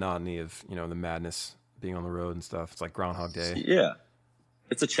breaks up the monotony of, you know, the madness being on the road and stuff. It's like Groundhog Day. Yeah.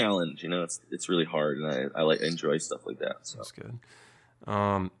 It's a challenge, you know, it's really hard, and I enjoy stuff like that. So. That's good.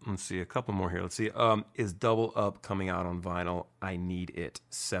 Let's see, a couple more here. Let's see. Is Double Up coming out on vinyl? I need it.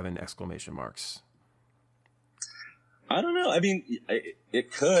 7 exclamation marks. I don't know. I mean,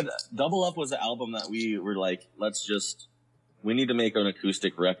 it could. Double Up was an album that we were like, we need to make an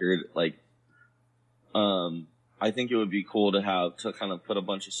acoustic record. Like, I think it would be cool to kind of put a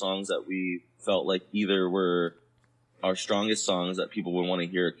bunch of songs that we felt like either were our strongest songs that people would want to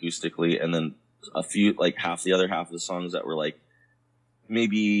hear acoustically, and then a few, like the other half of the songs that were like,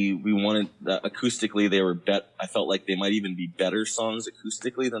 maybe we wanted that acoustically they were I felt like they might even be better songs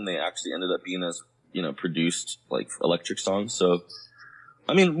acoustically than they actually ended up being as produced like electric songs. So,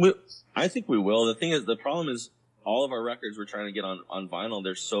 I mean, I think we will. The problem is all of our records we're trying to get on vinyl,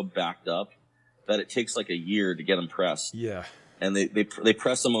 they're so backed up that it takes like a year to get them pressed. Yeah. And they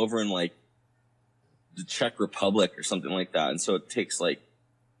press them over in like the Czech Republic or something like that. And so it takes like,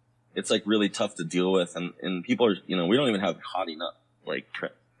 it's like really tough to deal with. And people are, we don't even have hot enough like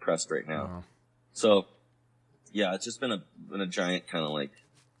pressed right now. Wow. So yeah, it's just been a giant kind of like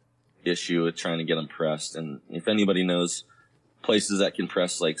issue with trying to get them pressed. And if anybody knows places that can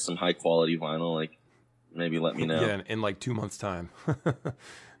press like some high quality vinyl, like maybe let me know. Yeah, in like 2 months' time.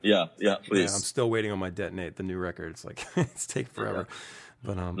 yeah, please. Yeah, I'm still waiting on my Detonate, the new record. It's like it's take forever. Yeah.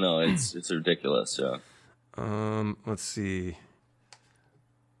 But no, it's ridiculous. Yeah. Let's see.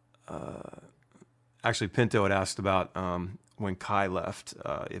 Actually, Pinto had asked about when Kai left,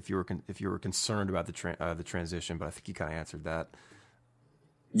 if you were concerned about the transition, but I think you kind of answered that.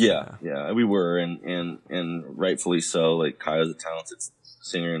 Yeah, we were, and rightfully so. Like Kai is a talented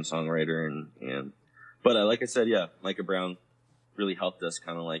singer and songwriter, and but like I said, yeah, Micah Brown really helped us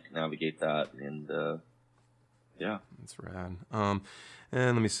kind of like navigate that, and yeah, that's rad.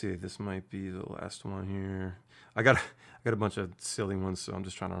 And let me see, this might be the last one here. I got a bunch of silly ones, so I'm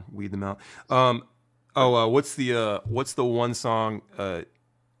just trying to weed them out. What's the one song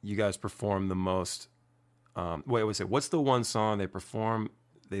you guys perform the most? What's the one song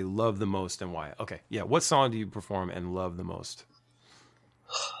they love the most, and why? Okay, yeah. What song do you perform and love the most?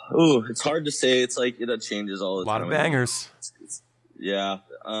 Oh, it's hard to say. It's like it changes all the time. A lot of bangers. Yeah.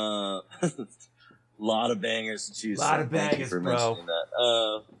 Lot of bangers. Jeez, a lot of bangers, for bro.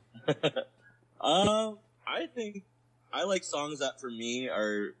 That. I think I like songs that for me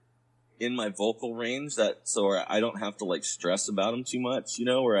are in my vocal range, so I don't have to like stress about them too much,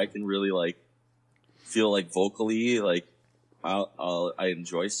 where I can really like feel like vocally like I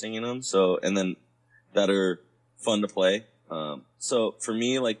enjoy singing them. So, and then that are fun to play. So for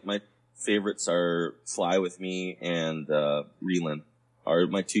me, like my favorites are Fly With Me and Reelin' are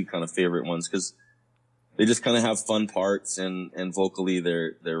my two kind of favorite ones, because they just kind of have fun parts, and vocally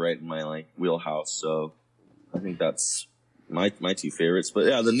they're right in my like wheelhouse. So I think that's my two favorites. But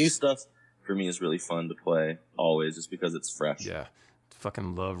yeah, the new stuff for me is really fun to play always, just because it's fresh. Yeah.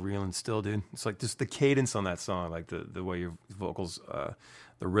 Fucking love Reelin' still, dude. It's like just the cadence on that song, like the way your vocals,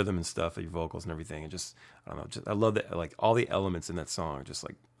 the rhythm and stuff of your vocals and everything. And just, I don't know, I love that, like all the elements in that song. Just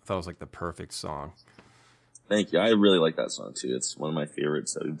like, I thought it was like the perfect song. Thank you. I really like that song too. It's one of my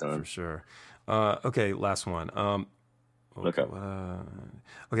favorites that we've done. For sure. Okay, last one. Okay.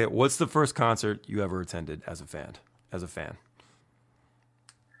 Okay, what's the first concert you ever attended as a fan?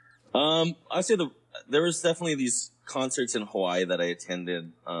 I'd say there was definitely these concerts in Hawaii that I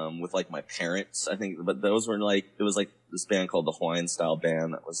attended, with like my parents, I think, but those were like, it was like this band called the Hawaiian Style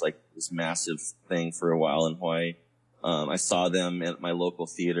Band that was like this massive thing for a while in Hawaii. I saw them at my local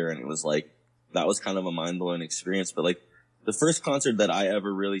theater, and it was like, that was kind of a mind blowing experience. But like the first concert that I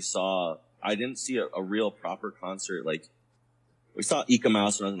ever really saw, I didn't see a real proper concert. Like we saw Ika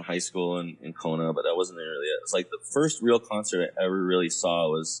Mouse when I was in high school in Kona, but that wasn't really it. It's like the first real concert I ever really saw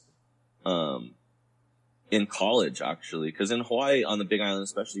was, in college, actually, because in Hawaii, on the Big Island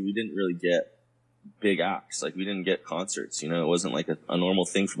especially, we didn't really get big acts. Like we didn't get concerts. It wasn't like a normal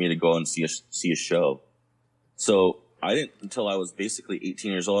thing for me to go and see a show. So I didn't, until I was basically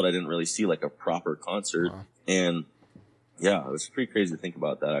 18 years old, I didn't really see like a proper concert. Wow. And yeah, it was pretty crazy to think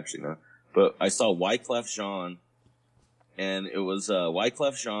about that actually now. But I saw Wyclef Jean, and it was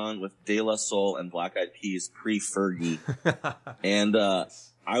Wyclef Jean with De La Soul and Black Eyed Peas pre-Fergie. And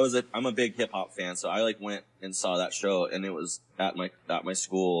I'm a big hip hop fan, so I like went and saw that show, and it was at my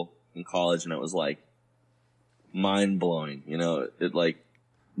school in college, and it was like mind blowing. It like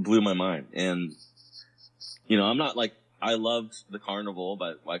blew my mind. And I'm not like, I loved The Carnival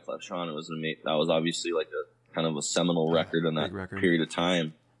by Wyclef Jean. It was that was obviously like a kind of a seminal record in that period of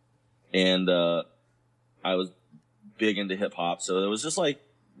time. And I was big into hip hop, so it was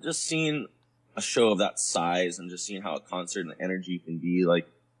just seeing a show of that size and just seeing how a concert and the energy can be like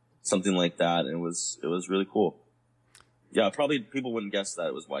something like that. And it was really cool. Yeah, probably people wouldn't guess that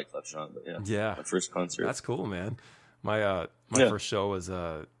it was Wyclef Jean, but yeah, my first concert. That's cool, man. My first show was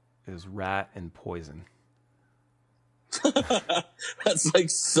Rat and Poison. That's like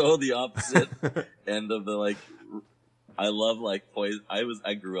so the opposite end of the like. I love like Poison.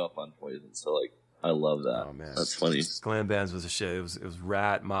 I grew up on Poison, so like I love that. Oh man, that's funny. Glam bands was a shit. It was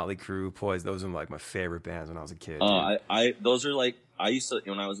Rat, Motley Crue, Poison. Those were like my favorite bands when I was a kid. Those are like, I used to,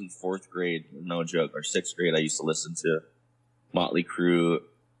 when I was in 4th grade, no joke, or 6th grade, I used to listen to Motley Crue,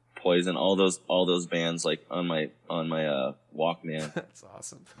 Poison, all those bands like on my Walkman. That's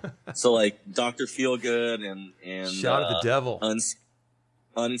awesome. So like Dr. Feelgood and Shout at the Devil.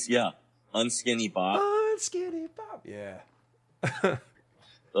 Unskinny Bop. Unskinny Bop. Yeah.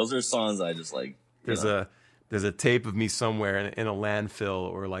 Those are songs I just like. There's a tape of me somewhere in a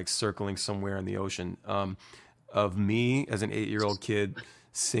landfill or like circling somewhere in the ocean of me as an 8-year-old kid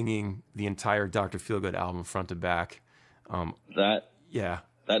singing the entire Dr. Feelgood album front to back.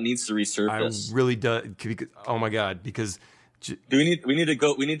 That needs to resurface. I really do. Oh my God! Because we need to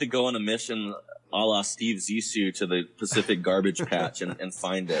go on a mission a la Steve Zissou to the Pacific garbage patch and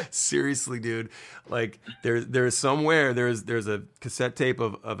find it. Seriously, dude. Like there's somewhere there's a cassette tape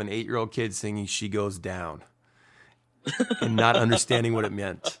of an 8-year-old kid singing "She Goes Down" and not understanding what it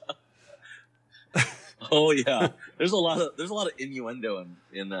meant. Oh yeah, there's a lot of innuendo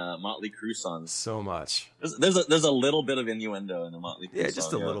in Motley Crue songs. So much. There's a little bit of innuendo in the Motley Crue song. Yeah,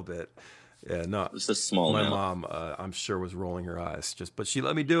 just a little bit. Yeah, no, it's a small. My amount. mom, I'm sure, was rolling her eyes. But she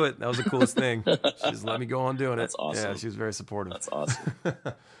let me do it. That was the coolest thing. She just let me go on doing it. That's awesome. Yeah, she was very supportive. That's awesome.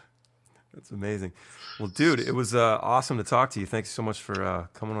 That's amazing. Well, dude, it was awesome to talk to you. Thanks so much for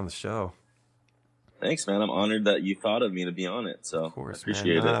coming on the show. Thanks, man. I'm honored that you thought of me to be on it. So of course, I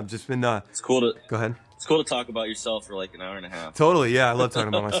appreciate it. I've just been. It's cool to go ahead. It's cool to talk about yourself for like an hour and a half. Totally, yeah. I love talking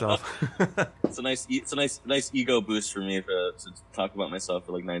about myself. It's a nice ego boost for me to talk about myself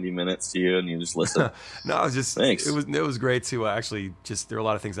for like 90 minutes to you, and you just listen. No, it was just thanks. It was great to actually just there were a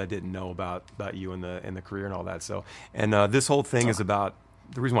lot of things I didn't know about you and the career and all that. So, and this whole thing is about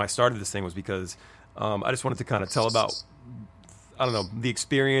the reason why I started this thing was because I just wanted to kind of tell about. I don't know, the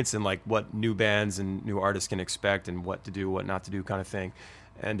experience and like what new bands and new artists can expect and what to do, what not to do kind of thing.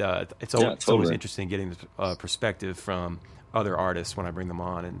 And it's always interesting getting the perspective from other artists when I bring them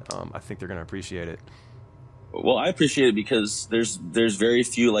on. And I think they're going to appreciate it. Well, I appreciate it because there's very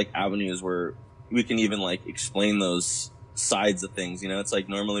few like avenues where we can even like explain those sides of things. You know, it's like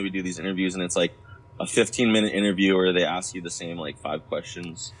normally we do these interviews and it's like a 15-minute interview where they ask you the same like 5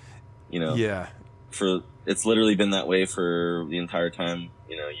 questions, you know? Yeah. It's literally been that way for the entire time.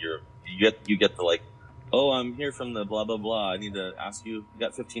 You know, you get the like, oh, I'm here from the blah blah blah. I need to ask you. You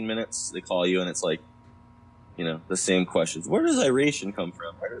got 15 minutes. They call you and it's like, you know, the same questions. Where does iration come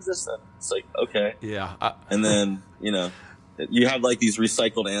from? Where does this? It's like, okay, yeah. And then you know, you have like these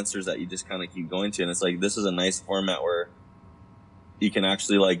recycled answers that you just kind of keep going to, and it's like this is a nice format where you can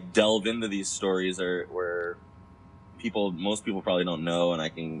actually like delve into these stories or where most people probably don't know, and I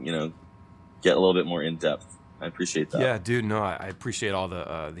can get a little bit more in depth. I appreciate that. Yeah, dude. No, I appreciate all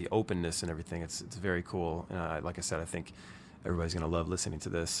the openness and everything. It's very cool. Like I said, I think everybody's gonna love listening to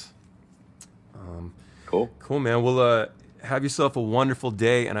this. Cool, man. Well, have yourself a wonderful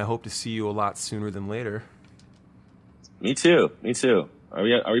day, and I hope to see you a lot sooner than later. Me too. Are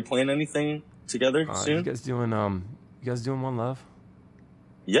we playing anything together soon? You guys doing One Love?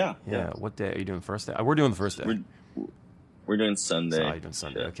 Yeah. What day are you doing? First day? We're doing the first day. We're doing Sunday. So you're doing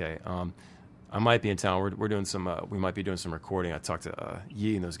Sunday. Yeah. Okay. I might be in town. We're doing some. We might be doing some recording. I talked to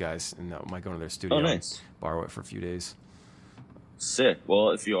Yi and those guys, and might go to their studio. Oh, nice. And borrow it for a few days. Sick.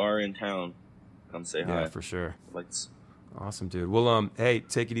 Well, if you are in town, come say hi. Yeah, for sure. Let's. Awesome, dude. Well, hey,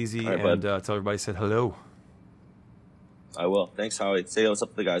 take it easy and tell everybody I said hello. I will. Thanks, Howie. Say what's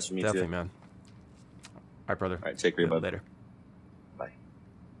up to the guys for me Definitely, too. man. All right, brother. All right, take care, bud. Later. Bye.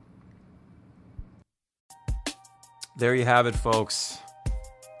 There you have it, folks.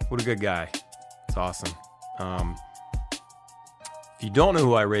 What a good guy. It's awesome. If you don't know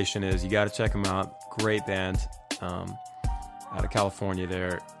who Iration is, you got to check them out. Great band out of California.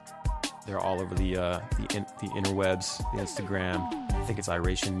 They're all over the interwebs, the Instagram. I think it's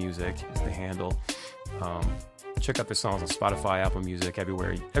Iration Music is the handle. Check out their songs on Spotify, Apple Music,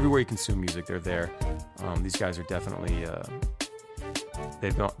 everywhere you consume music. They're there. These guys are definitely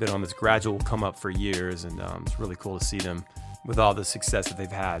they've been on this gradual come up for years, and it's really cool to see them with all the success that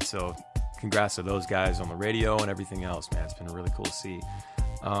they've had. So congrats to those guys on the radio and everything else, man. It's been really cool to see.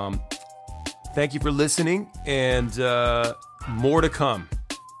 Thank you for listening, and more to come.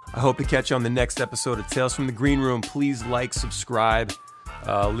 I hope to catch you on the next episode of Tales from the Green Room. Please like, subscribe,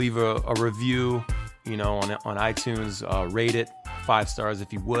 leave a review, on iTunes. Rate it 5 stars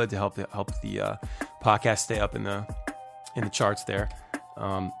if you would, to help the podcast stay up in the charts there.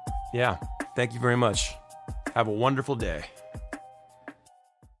 Thank you very much. Have a wonderful day.